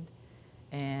mentioned,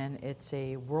 and it's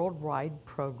a worldwide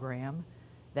program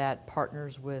that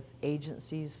partners with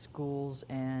agencies, schools,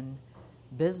 and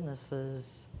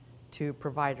businesses to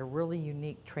provide a really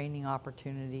unique training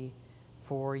opportunity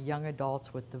for young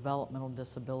adults with developmental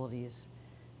disabilities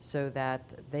so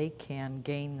that they can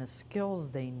gain the skills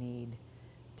they need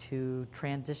to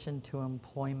transition to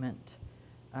employment,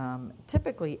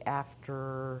 typically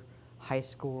after high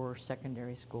school or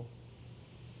secondary school.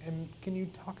 And can you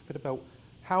talk a bit about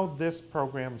how this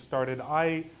program started?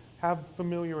 I have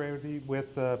familiarity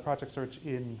with Project Search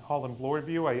in Holland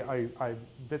Bloorview. I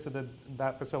visited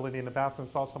that facility in the past and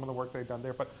saw some of the work they've done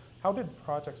there, but how did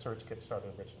Project Search get started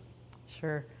originally?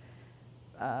 Sure.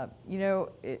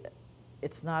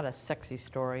 It's not a sexy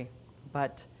story,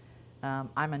 but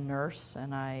I'm a nurse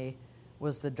and I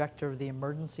was the director of the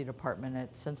emergency department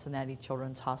at Cincinnati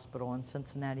Children's Hospital in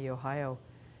Cincinnati, Ohio.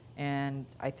 And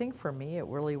I think for me, it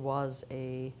really was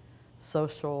a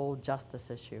social justice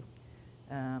issue.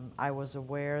 I was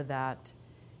aware that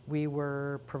we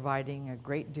were providing a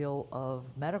great deal of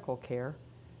medical care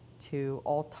to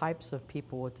all types of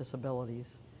people with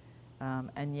disabilities.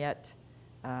 And yet,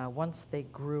 once they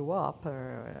grew up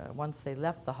or once they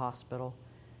left the hospital,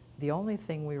 the only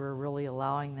thing we were really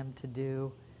allowing them to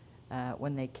do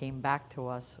when they came back to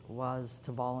us was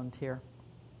to volunteer.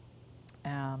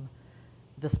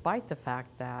 Despite the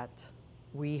fact that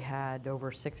we had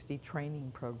over 60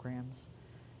 training programs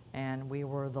and we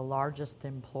were the largest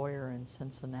employer in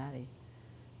Cincinnati,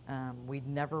 we'd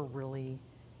never really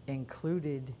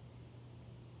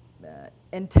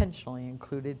intentionally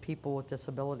included people with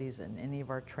disabilities in any of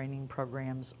our training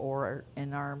programs or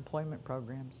in our employment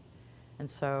programs. And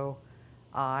so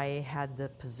I had the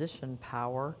position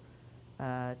power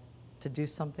to do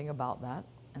something about that.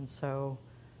 And so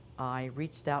I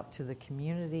reached out to the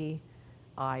community.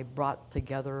 I brought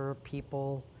together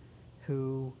people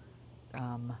who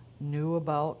knew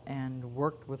about and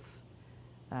worked with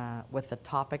the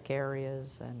topic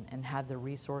areas and had the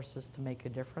resources to make a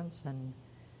difference, and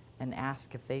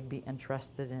ask if they'd be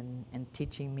interested in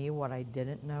teaching me what I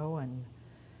didn't know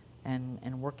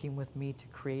and working with me to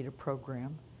create a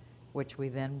program, which we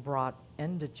then brought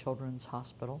into Children's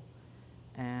Hospital.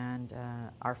 And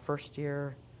our first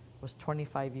year was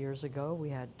 25 years ago. We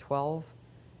had 12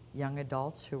 young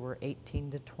adults who were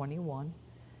 18 to 21,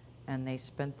 and they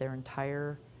spent their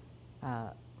entire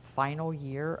final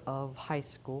year of high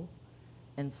school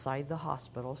inside the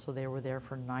hospital. So they were there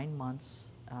for 9 months,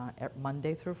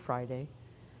 Monday through Friday,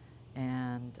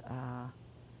 and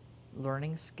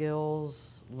learning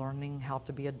skills, learning how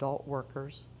to be adult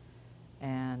workers,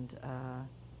 and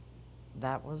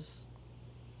that was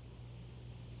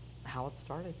how it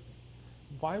started.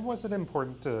 Why was it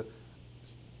important to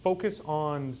focus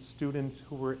on students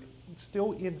who were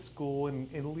still in school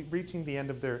and reaching the end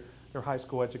of their high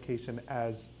school education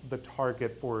as the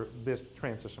target for this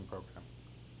transition program?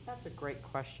 That's a great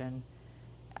question.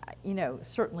 You know,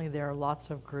 certainly there are lots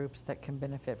of groups that can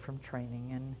benefit from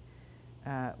training,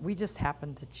 and we just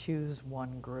happened to choose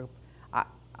one group.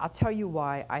 I'll tell you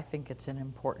why I think it's an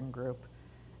important group,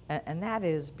 and that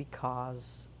is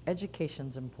because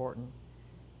education's important,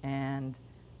 and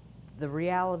the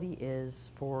reality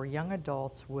is for young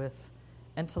adults with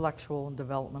intellectual and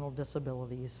developmental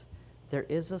disabilities, there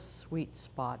is a sweet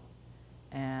spot,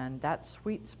 and that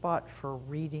sweet spot for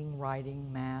reading,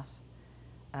 writing, math,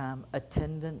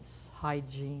 attendance,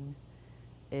 hygiene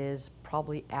is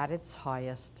probably at its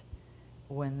highest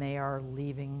when they are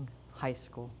leaving high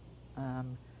school,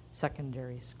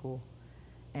 secondary school.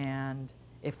 And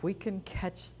if we can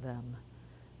catch them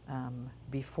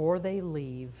before they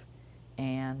leave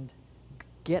and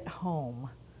get home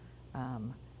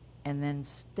and then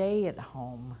stay at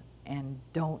home and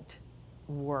don't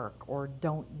work or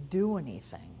don't do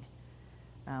anything,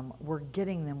 we're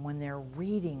getting them when they're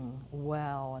reading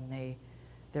well and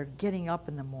they're getting up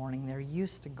in the morning, they're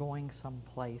used to going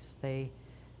someplace,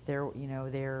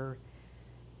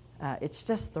 it's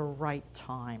just the right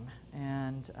time,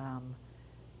 and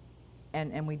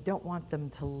we don't want them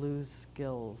to lose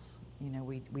skills. You know,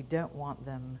 we don't want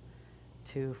them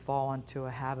to fall into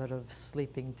a habit of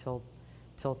sleeping till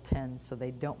 10, so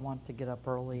they don't want to get up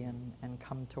early and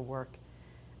come to work.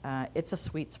 It's a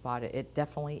sweet spot. It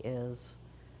definitely is,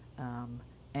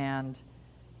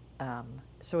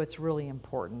 so it's really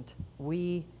important.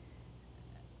 We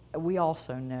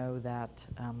also know that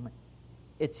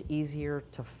it's easier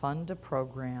to fund a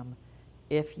program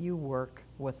if you work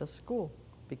with a school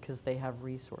because they have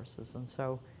resources. And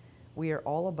so we are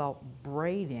all about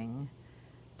braiding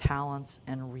talents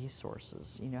and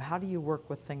resources. You know, how do you work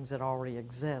with things that already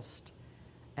exist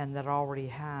and that already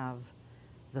have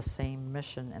the same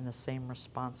mission and the same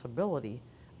responsibility,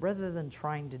 rather than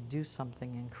trying to do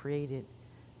something and create it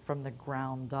from the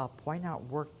ground up? Why not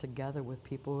work together with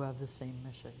people who have the same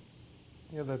mission?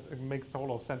 Yeah, it makes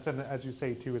total sense. And as you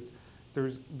say, too,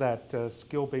 there's that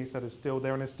skill base that is still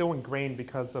there, and it's still ingrained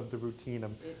because of the routine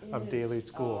of daily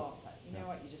school. Oh, you know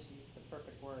what? You just used the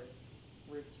perfect word,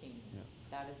 routine. Yeah.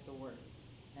 That is the word.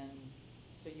 And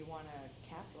so you want to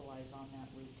capitalize on that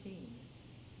routine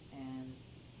and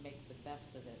make the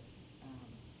best of it.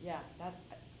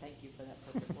 Thank you for that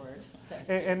perfect word.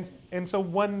 And so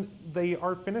when they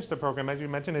are finished the program, as you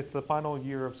mentioned, it's the final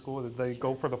year of school, they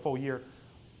go for the full year.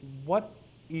 What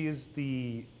is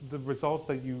the results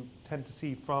that you tend to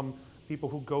see from people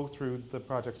who go through the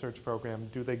Project Search program?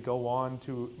 Do they go on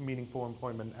to meaningful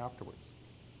employment afterwards?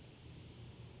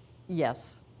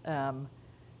 Yes.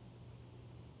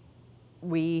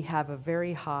 We have a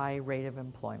very high rate of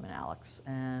employment, Alex,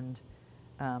 and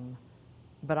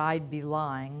but I'd be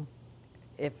lying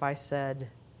if I said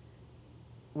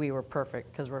we were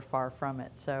perfect, because we're far from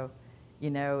it. So, you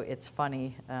know, it's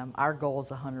funny. Our goal is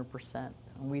 100%,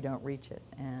 and we don't reach it.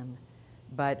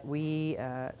 But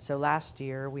so last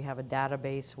year we have a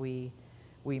database. We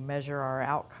measure our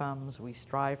outcomes. We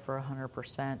strive for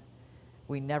 100%.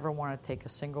 We never want to take a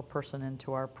single person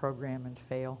into our program and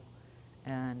fail.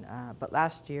 But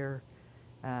last year,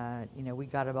 we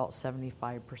got about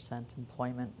 75%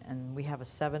 employment, and we have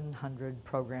 700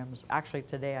 programs. Actually,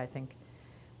 today I think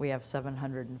we have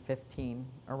 715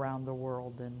 around the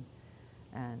world,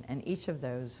 and each of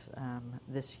those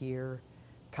this year,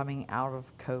 coming out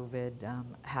of COVID,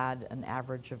 had an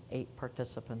average of 8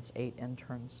 participants, 8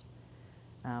 interns.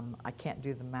 I can't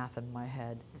do the math in my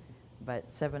head, but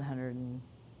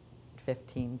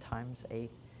 715 times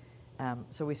 8.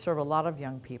 So we serve a lot of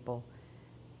young people.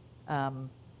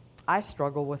 I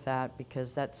struggle with that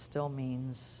because that still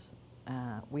means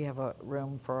we have a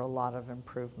room for a lot of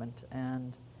improvement,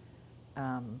 and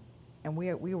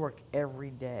we work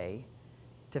every day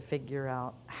to figure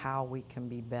out how we can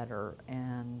be better,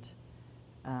 and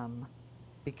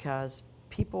because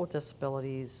people with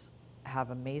disabilities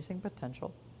have amazing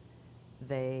potential.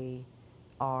 They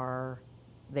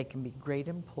can be great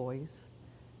employees.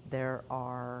 There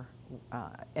are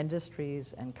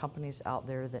industries and companies out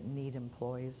there that need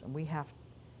employees, and we have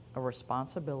a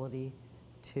responsibility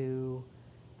to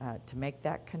make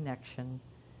that connection.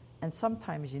 And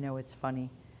sometimes, it's funny.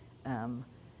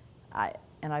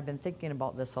 I've been thinking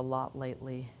about this a lot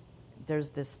lately.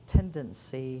 There's this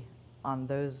tendency on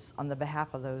the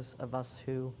behalf of those of us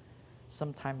who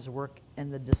sometimes work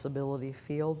in the disability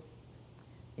field.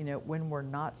 When we're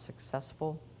not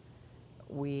successful,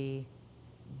 we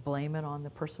blame it on the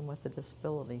person with the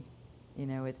disability. You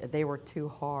know, they were too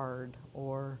hard,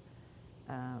 or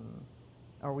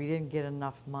we didn't get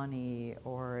enough money,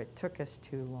 or it took us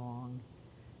too long,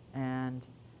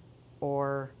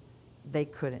 or they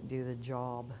couldn't do the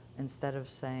job, instead of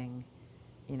saying,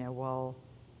 you know, well,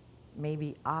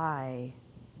 maybe I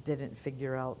didn't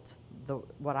figure out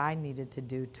what I needed to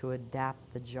do to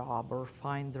adapt the job or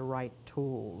find the right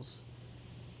tools.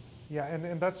 Yeah,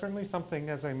 and that's certainly something,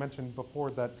 as I mentioned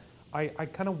before, that I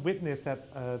kind of witnessed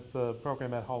at the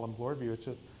program at Holland Bloorview. It's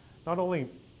just not only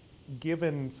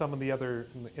given some of the other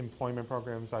employment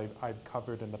programs I've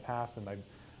covered in the past and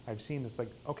I've seen, it's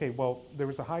like, okay, well, there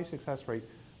was a high success rate,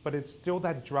 but it's still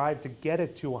that drive to get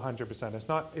it to 100%.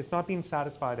 It's not being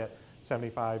satisfied at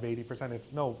 75, 80%.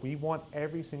 It's no, we want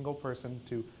every single person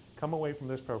to come away from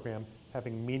this program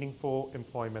having meaningful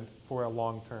employment for a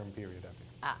long-term period.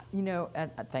 You know,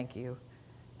 thank you.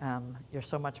 You're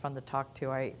so much fun to talk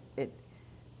to.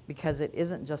 Because it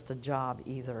isn't just a job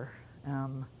either.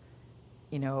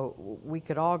 You know, we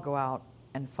could all go out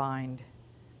and find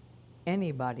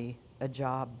anybody a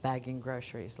job bagging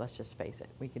groceries. Let's just face it,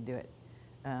 we could do it.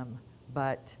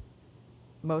 But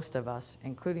most of us,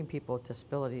 including people with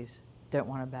disabilities, don't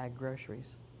want to bag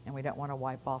groceries, and we don't want to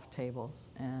wipe off tables.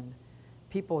 And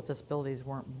people with disabilities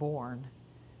weren't born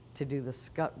to do the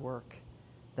scut work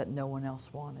that no one else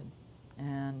wanted.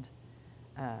 And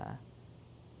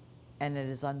it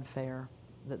is unfair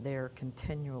that they are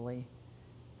continually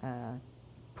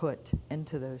put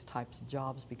into those types of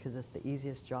jobs, because it's the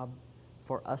easiest job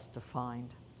for us to find.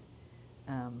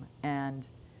 And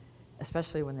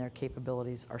especially when their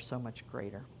capabilities are so much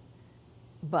greater.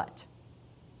 But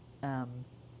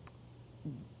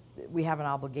we have an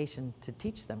obligation to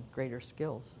teach them greater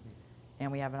skills,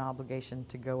 and we have an obligation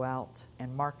to go out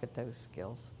and market those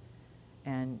skills.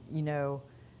 And you know,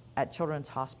 at Children's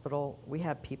Hospital, we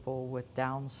have people with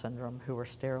Down syndrome who are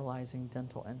sterilizing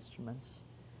dental instruments,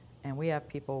 and we have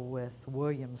people with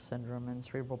Williams syndrome and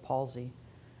cerebral palsy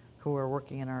who are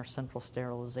working in our central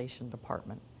sterilization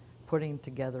department, putting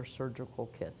together surgical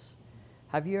kits.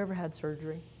 Have you ever had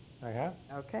surgery? I have.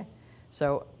 Okay.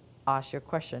 So I'll ask you a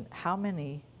question. How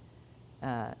many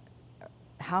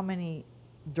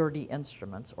dirty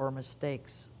instruments or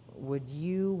mistakes would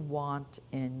you want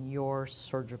in your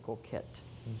surgical kit?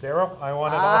 0. I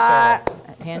want it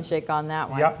all. Handshake on that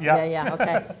one. Yep. Yeah,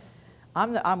 okay.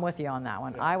 I'm with you on that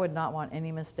one. I would not want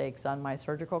any mistakes on my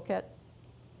surgical kit.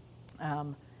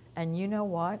 And you know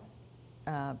what?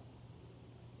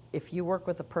 If you work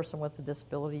with a person with a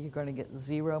disability, you're going to get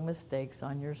 0 mistakes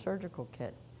on your surgical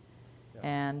kit. Yeah.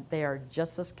 And they are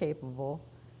just as capable,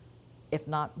 if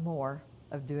not more,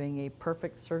 of doing a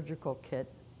perfect surgical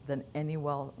kit than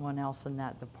anyone else in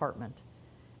that department.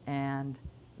 And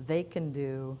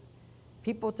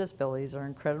people with disabilities are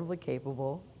incredibly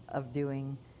capable of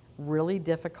doing really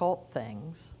difficult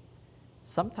things.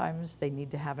 Sometimes they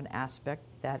need to have an aspect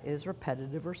that is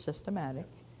repetitive or systematic,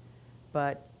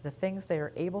 but the things they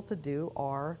are able to do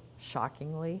are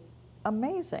shockingly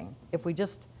amazing if we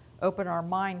just open our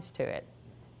minds to it.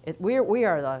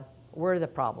 We're the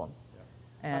problem.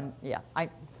 And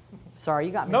sorry,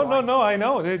 you got me. No, I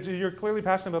know. You're clearly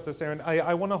passionate about this, Erin.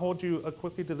 I want to hold you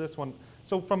quickly to this one.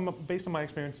 So based on my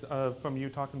experience from you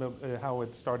talking about how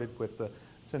it started with the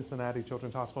Cincinnati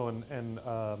Children's Hospital and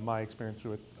my experience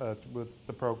with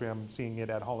the program, seeing it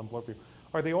at Holland Bloorview,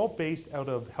 are they all based out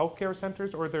of healthcare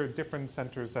centers, or are there different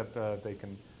centers that they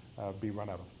can be run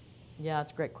out of? Yeah,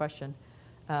 that's a great question.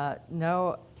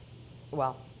 No,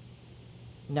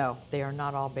 they are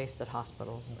not all based at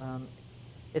hospitals.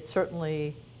 It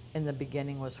certainly, in the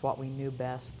beginning, was what we knew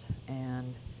best,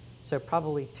 and so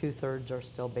probably 2/3 are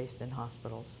still based in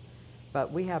hospitals.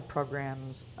 But we have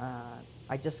programs,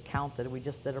 I just counted, we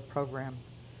just did a program.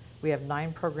 We have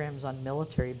 9 programs on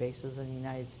military bases in the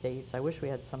United States. I wish we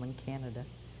had some in Canada.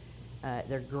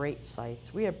 They're great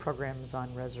sites. We have programs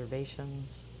on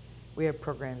reservations. We have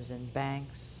programs in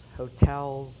banks,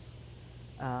 hotels,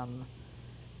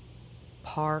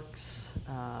 parks,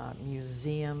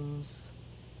 museums,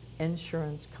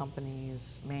 insurance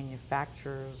companies,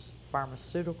 manufacturers,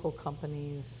 pharmaceutical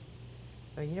companies.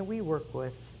 We work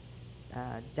with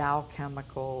Dow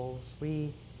Chemicals.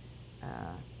 We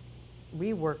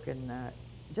work in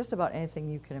just about anything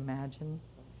you can imagine.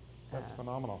 That's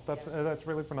phenomenal. That's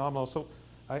really phenomenal. So,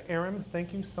 Erin,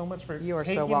 thank you so much for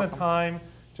taking the time,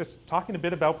 just talking a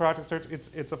bit about Project Search.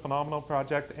 It's a phenomenal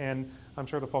project, and I'm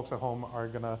sure the folks at home are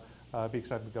going to be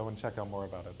excited to go and check out more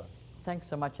about it then. Thanks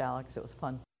so much, Alex. It was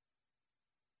fun.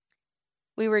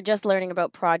 We were just learning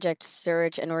about Project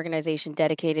Surge, an organization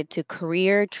dedicated to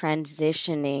career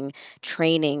transitioning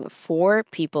training for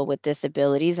people with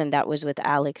disabilities, and that was with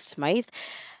Alex Smythe.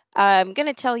 I'm going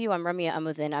to tell you, I'm Ramya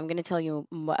Amuthan. I'm going to tell you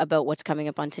about what's coming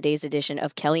up on today's edition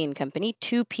of Kelly and Company,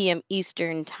 2 p.m.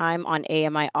 Eastern Time on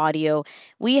AMI Audio.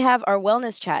 We have our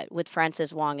wellness chat with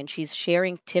Frances Wong, and she's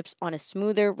sharing tips on a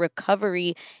smoother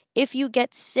recovery if you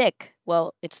get sick.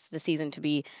 Well, it's the season to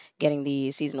be getting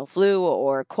the seasonal flu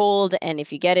or cold, and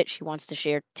if you get it, she wants to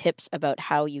share tips about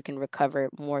how you can recover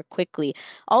more quickly.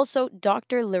 Also,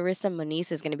 Dr. Larissa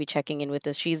Moniz is going to be checking in with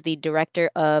us. She's the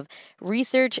Director of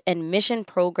Research and Mission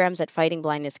Programs at Fighting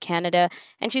Blindness Canada,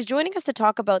 and she's joining us to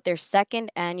talk about their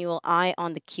second annual Eye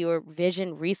on the Cure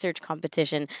Vision Research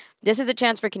Competition. This is a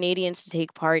chance for Canadians to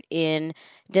take part in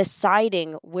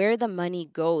deciding where the money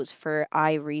goes for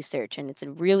eye research, and it's a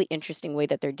really interesting way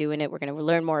that they're doing it. We're going to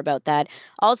learn more about that.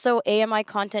 Also, AMI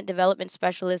Content Development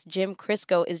Specialist Jim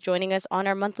Crisco is joining us on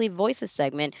our monthly Voices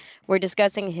segment. We're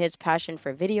discussing his passion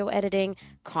for video editing,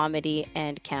 comedy,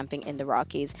 and camping in the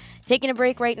Rockies. Taking a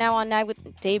break right now on Night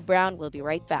with Dave Brown. We'll be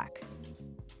right back.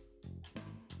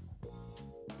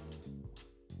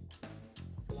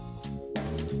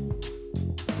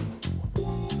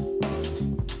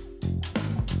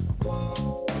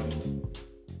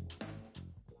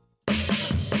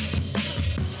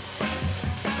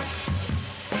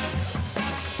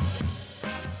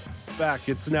 Back.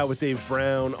 It's Now with Dave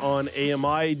Brown on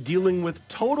AMI, dealing with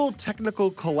total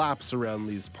technical collapse around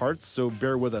these parts, so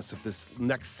bear with us if this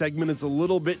next segment is a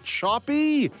little bit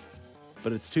choppy.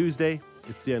 But it's Tuesday,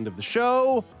 it's the end of the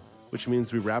show, which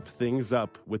means we wrap things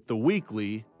up with the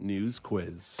weekly news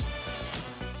quiz.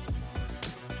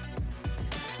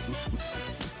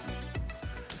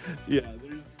 Yeah,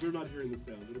 we're not hearing the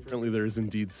sound, but apparently there is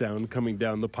indeed sound coming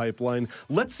down the pipeline.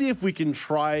 Let's see if we can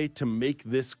try to make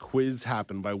this quiz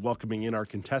happen by welcoming in our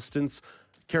contestants,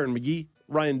 Karen McGee,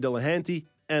 Ryan Dillahanty,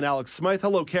 and Alex Smythe.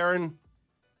 Hello, Karen.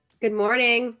 Good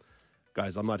morning.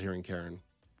 Guys, I'm not hearing Karen,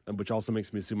 which also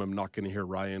makes me assume I'm not going to hear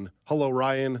Ryan. Hello,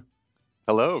 Ryan.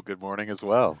 Hello, good morning as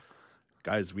well.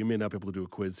 Guys, we may not be able to do a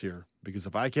quiz here, because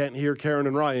if I can't hear Karen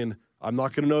and Ryan, I'm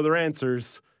not going to know their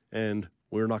answers, and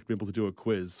we're not going to be able to do a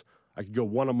quiz. I could go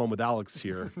one-on-one with Alex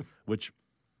here, which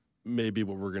may be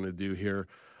what we're going to do here.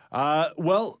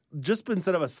 Well, just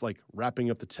instead of us wrapping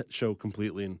up the show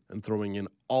completely and throwing in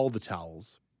all the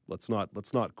towels, let's not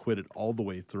quit it all the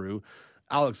way through.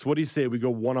 Alex, what do you say we go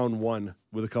one-on-one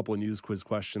with a couple of news quiz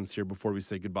questions here before we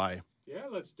say goodbye? Yeah,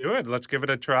 let's do it. Let's give it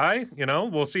a try.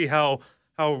 We'll see how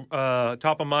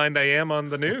top of mind I am on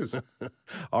the news.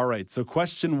 All right. So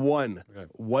question one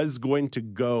was going to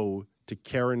go to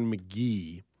Karen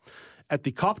McGee. At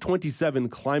the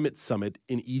COP27 climate summit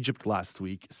in Egypt last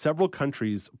week, several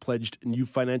countries pledged new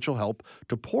financial help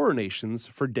to poorer nations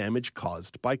for damage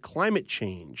caused by climate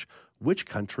change. Which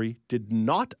country did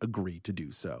not agree to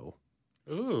do so?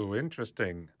 Ooh,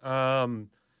 interesting.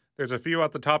 There's a few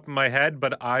off the top of my head,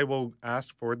 but I will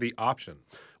ask for the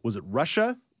options. Was it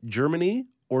Russia, Germany,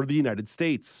 or the United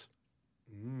States?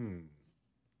 I'm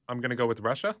going to go with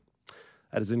Russia.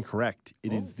 That is incorrect.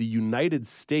 It is the United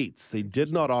States. They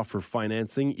did not offer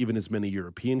financing, even as many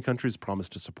European countries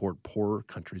promised to support poorer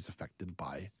countries affected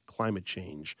by climate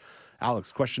change.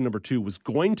 Alex, question number 2 was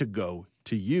going to go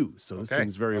to you, so this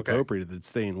seems very appropriate that it's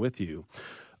staying with you.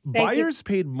 Buyers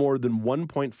paid more than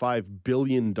 $1.5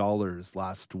 billion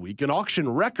last week, an auction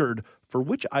record for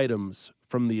which items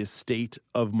from the estate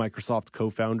of Microsoft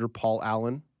co-founder Paul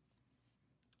Allen?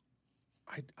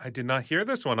 I did not hear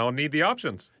this one. I'll need the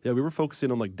options. Yeah, we were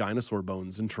focusing on dinosaur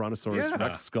bones and Tyrannosaurus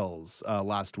Rex skulls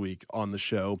last week on the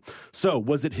show. So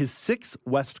was it his 6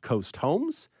 West Coast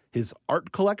homes, his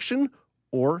art collection,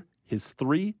 or his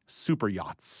 3 super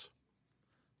yachts?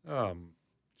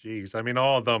 Geez. I mean,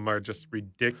 all of them are just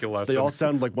ridiculous. They all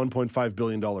sound like $1.5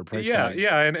 billion price tags.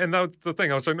 Yeah, and that's the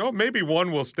thing. I was like, maybe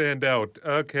one will stand out.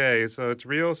 Okay, so it's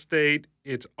real estate,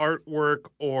 it's artwork,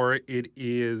 or it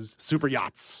is... super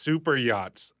yachts. Super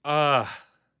yachts. I'm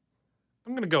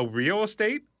going to go real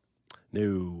estate.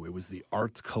 No, it was the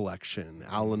art collection.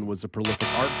 Allen was a prolific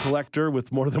art collector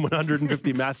with more than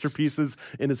 150 masterpieces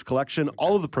in his collection.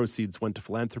 All of the proceeds went to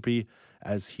philanthropy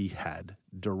as he had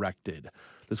directed.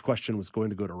 This question was going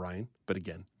to go to Ryan, but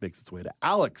again, makes its way to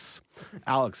Alex.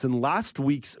 Alex, in last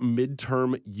week's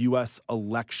midterm U.S.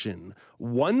 election,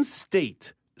 one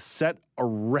state set a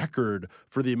record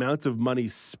for the amount of money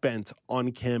spent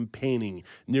on campaigning.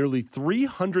 Nearly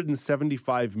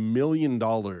 $375 million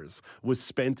was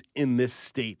spent in this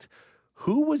state.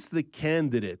 Who was the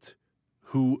candidate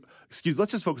let's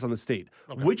just focus on the state.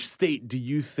 Okay. Which state do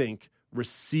you think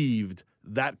received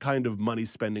that kind of money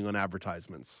spending on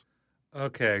advertisements?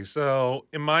 Okay, so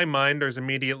in my mind, there's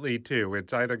immediately two.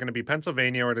 It's either going to be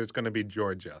Pennsylvania or it's going to be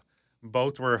Georgia.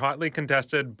 Both were hotly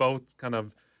contested. Both kind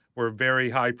of were very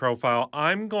high profile.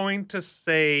 I'm going to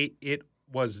say it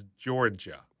was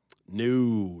Georgia.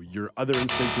 No, your other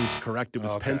instinct was correct. It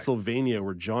was Pennsylvania,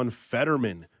 where John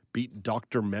Fetterman beat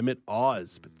Dr. Mehmet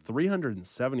Oz, but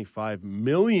 $375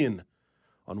 million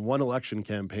on one election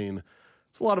campaign.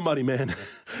 It's a lot of money, man.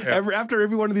 Yeah. After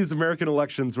every one of these American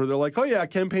elections where they're like, oh yeah,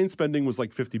 campaign spending was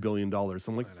like $50 billion.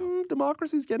 I'm like,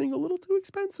 democracy's getting a little too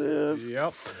expensive.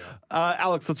 Yep.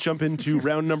 Alex, let's jump into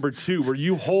round number 2, where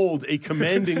you hold a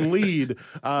commanding lead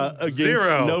against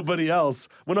nobody else.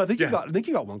 Well, no, I think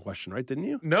you got one question, right? Didn't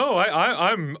you? No,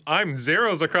 I'm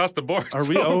zeros across the board. Are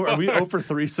we 0 for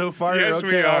 3 so far? Yes,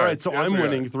 we are. All right, so yes, I'm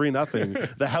winning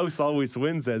 3-0. The house always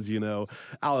wins, as you know.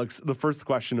 Alex, the first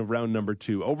question of round number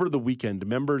 2. Over the weekend,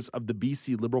 members of the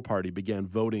BC Liberal Party began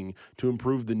voting to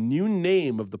improve the new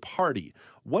name of the party.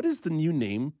 What is the new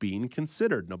name being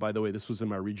considered? Now, by the way, this was in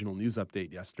my regional news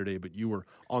update yesterday, but you were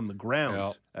on the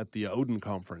ground at the Odin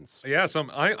conference. Yeah, so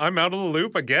I'm out of the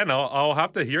loop again. I'll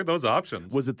have to hear those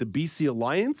options. Was it the BC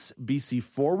Alliance, BC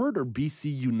Forward, or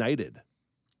BC United?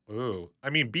 Ooh,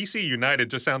 I mean, BC United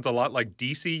just sounds a lot like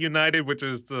DC United, which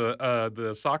is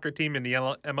the soccer team in the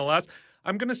MLS.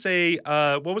 I'm going to say,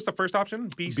 what was the first option?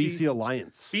 BC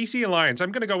Alliance. BC Alliance.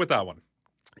 I'm going to go with that one.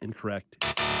 Incorrect.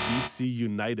 It's BC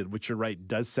United, which you're right,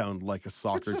 does sound like a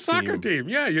soccer team. It's a soccer team.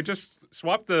 Yeah, you just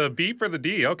swap the B for the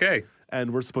D. Okay.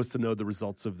 And we're supposed to know the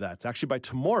results of that. Actually, by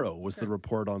tomorrow was the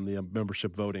report on the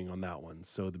membership voting on that one.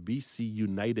 So the BC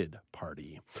United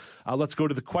Party. Let's go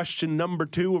to the question number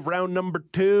 2 of round number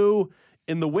 2.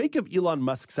 In the wake of Elon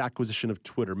Musk's acquisition of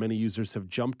Twitter, many users have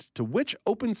jumped to which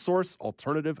open source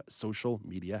alternative social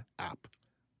media app?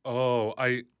 Oh,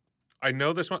 I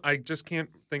know this one. I just can't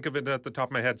think of it at the top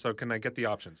of my head. So can I get the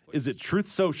options, please? Is it Truth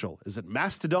Social? Is it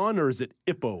Mastodon? Or is it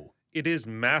Ippo? It is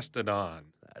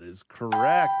Mastodon. That is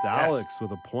correct, Alex,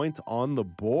 with a point on the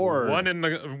board. One in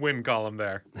the win column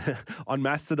there. On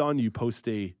Mastodon, you post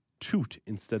a toot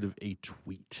instead of a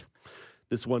tweet.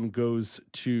 This one goes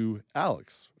to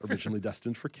Alex, originally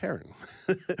destined for Karen.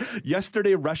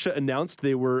 Yesterday, Russia announced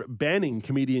they were banning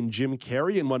comedian Jim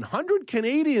Carrey and 100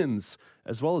 Canadians,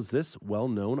 as well as this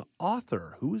well-known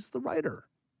author. Who is the writer?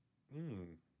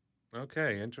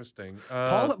 Okay, interesting.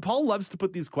 Paul loves to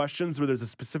put these questions where there's a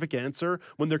specific answer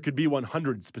when there could be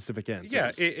 100 specific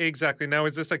answers. Yeah, exactly. Now,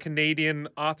 is this a Canadian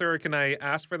author? Can I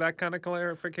ask for that kind of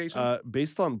clarification?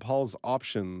 Based on Paul's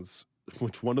options,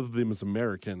 which one of them is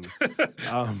American.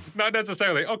 Not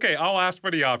necessarily. Okay, I'll ask for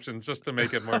the options just to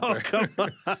make it more clear.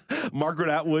 Margaret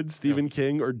Atwood, Stephen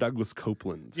King, or Douglas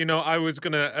Copeland? You know, I was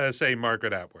going to say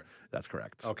Margaret Atwood. That's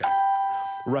correct. Okay.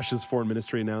 Russia's foreign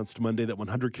ministry announced Monday that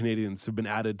 100 Canadians have been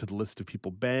added to the list of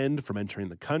people banned from entering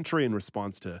the country in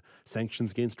response to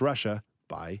sanctions against Russia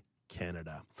by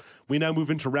Canada. We now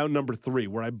move into round number 3,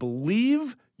 where I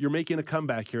believe you're making a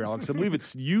comeback here, Alex. I believe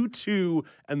it's you 2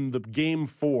 and the game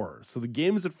 4. So the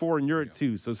game is at 4 and you're at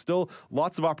 2. So still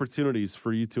lots of opportunities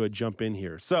for you to jump in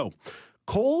here. So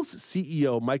Kohl's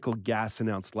CEO Michelle Gass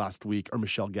announced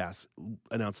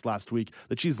last week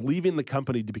that she's leaving the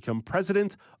company to become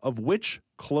president of which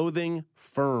clothing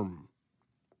firm?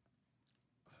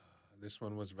 This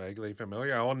one was vaguely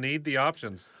familiar. I'll need the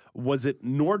options. Was it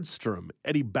Nordstrom,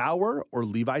 Eddie Bauer, or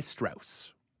Levi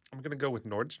Strauss? I'm going to go with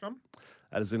Nordstrom.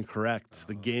 That is incorrect.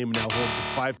 The game now holds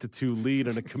a 5-2 lead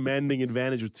and a commanding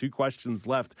advantage with 2 questions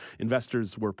left.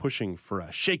 Investors were pushing for a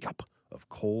shakeup of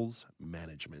Kohl's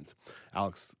management.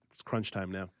 Alex, it's crunch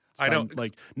time now. I know.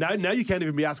 Like now you can't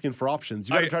even be asking for options.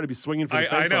 You got to try to be swinging for the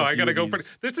fence. I know. I got to go for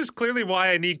it. This is clearly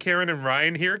why I need Karen and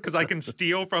Ryan here, because I can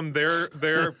steal from their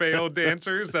failed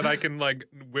answers that I can like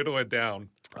whittle it down.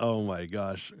 Oh my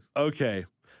gosh. Okay,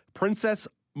 Princess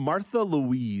Martha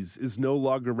Louise is no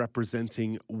longer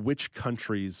representing which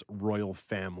country's royal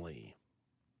family?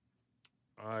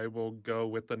 I will go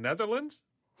with the Netherlands.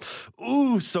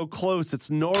 Ooh, so close. It's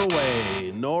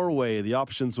Norway. Norway. The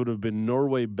options would have been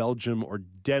Norway, Belgium, or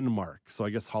Denmark. So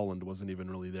I guess Holland wasn't even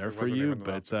really there for you.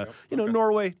 But,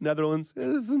 Norway, Netherlands,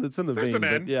 it's in the vein.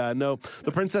 But yeah, no.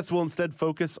 The princess will instead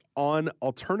focus on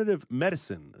alternative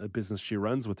medicine, a business she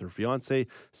runs with her fiancé,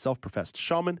 self-professed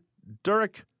shaman,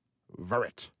 Durek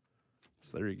Verret.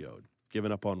 So there you go.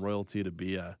 Giving up on royalty to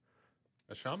be a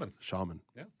shaman. Shaman.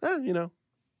 Yeah.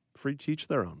 Free to each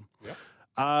their own.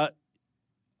 Yeah.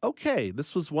 Okay,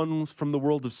 this was one from the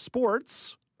world of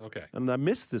sports. Okay. And I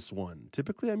missed this one.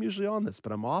 Typically, I'm usually on this,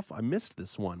 but I'm off. I missed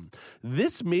this one.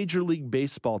 This Major League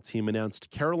Baseball team announced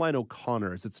Caroline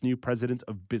O'Connor as its new president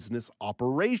of business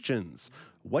operations.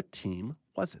 What team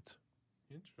was it?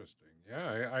 Interesting.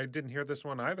 Yeah, I didn't hear this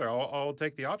one either. I'll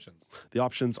take the options. The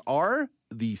options are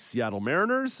the Seattle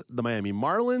Mariners, the Miami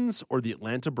Marlins, or the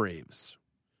Atlanta Braves.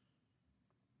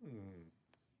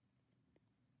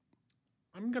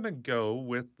 I'm going to go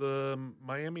with the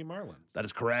Miami Marlins. That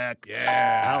is correct.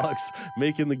 Yeah. Alex,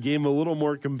 making the game a little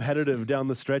more competitive down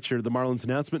the stretch here. The Marlins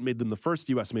announcement made them the first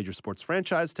U.S. major sports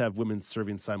franchise to have women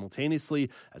serving simultaneously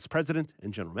as president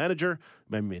and general manager.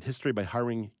 Miami made history by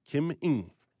hiring Kim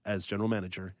Ng as general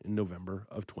manager in November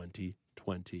of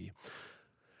 2020.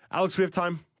 Alex, we have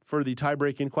time for the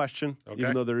tie-breaking question,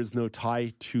 even though there is no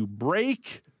tie to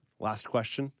break. Last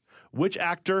question. Which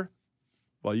actor...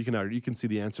 Well, you can see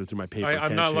the answer through my paper.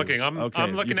 I'm not looking. I'm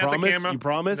looking at the camera. You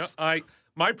promise? No,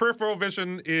 my peripheral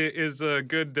vision is a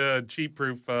good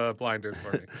cheat-proof blinded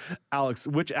for me. Alex,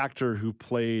 which actor who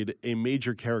played a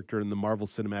major character in the Marvel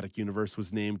Cinematic Universe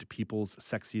was named People's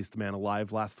Sexiest Man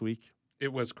Alive last week?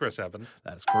 It was Chris Evans.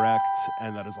 That is correct,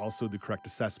 and that is also the correct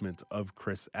assessment of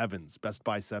Chris Evans. Best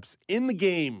biceps in the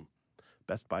game.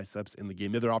 Best biceps in the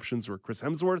game. The other options were Chris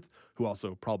Hemsworth, who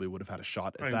also probably would have had a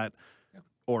shot at that.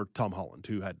 Or Tom Holland,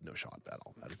 who had no shot at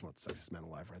all. That is not the sexiest man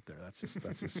alive right there. That's just a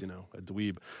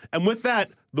dweeb. And with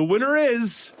that, the winner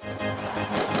is...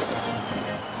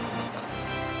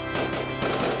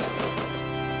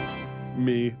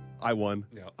 me. I won.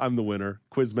 Yeah. I'm the winner.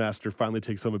 Quizmaster finally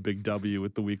takes home a big W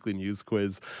with the weekly news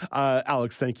quiz.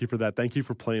 Alex, thank you for that. Thank you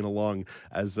for playing along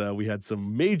as we had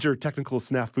some major technical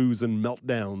snafus and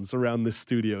meltdowns around this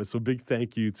studio. So big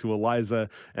thank you to Eliza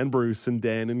and Bruce and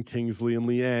Dan and Kingsley and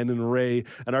Leanne and Ray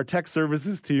and our tech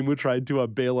services team who tried to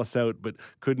bail us out but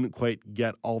couldn't quite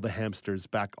get all the hamsters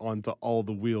back onto all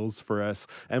the wheels for us.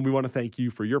 And we want to thank you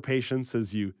for your patience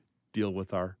as you deal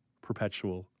with our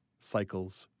perpetual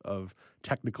cycles of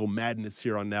technical madness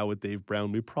here on Now with Dave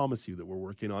Brown. We promise you that we're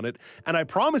working on it. And I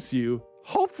promise you,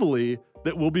 hopefully,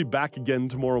 that we'll be back again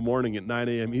tomorrow morning at 9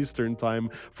 a.m. Eastern time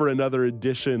for another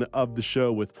edition of the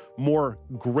show with more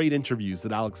great interviews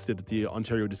that Alex did at the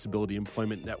Ontario Disability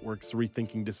Employment Network's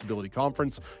Rethinking Disability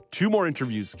Conference. 2 more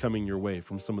interviews coming your way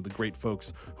from some of the great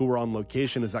folks who are on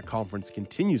location as that conference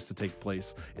continues to take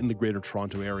place in the Greater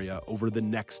Toronto Area over the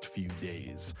next few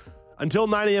days. Until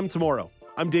 9 a.m. tomorrow,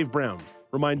 I'm Dave Brown,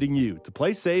 reminding you to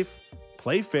play safe,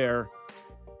 play fair,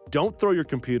 don't throw your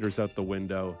computers out the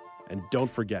window, and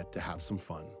don't forget to have some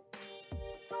fun.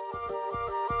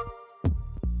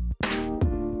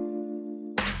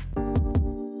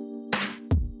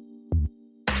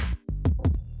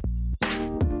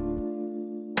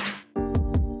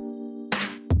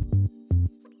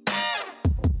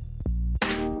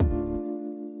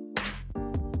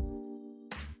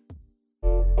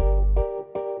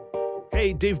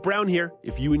 Hey, Dave Brown here.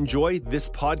 If you enjoy this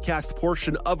podcast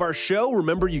portion of our show,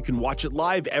 remember you can watch it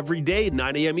live every day at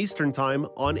 9 a.m. Eastern Time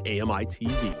on AMI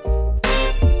TV.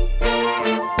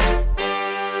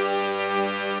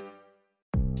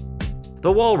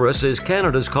 The Walrus is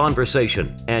Canada's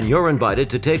conversation, and you're invited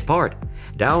to take part.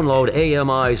 Download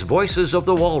AMI's Voices of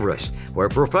the Walrus, where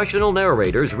professional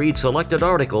narrators read selected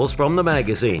articles from the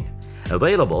magazine.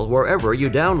 Available wherever you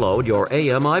download your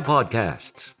AMI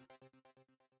podcasts.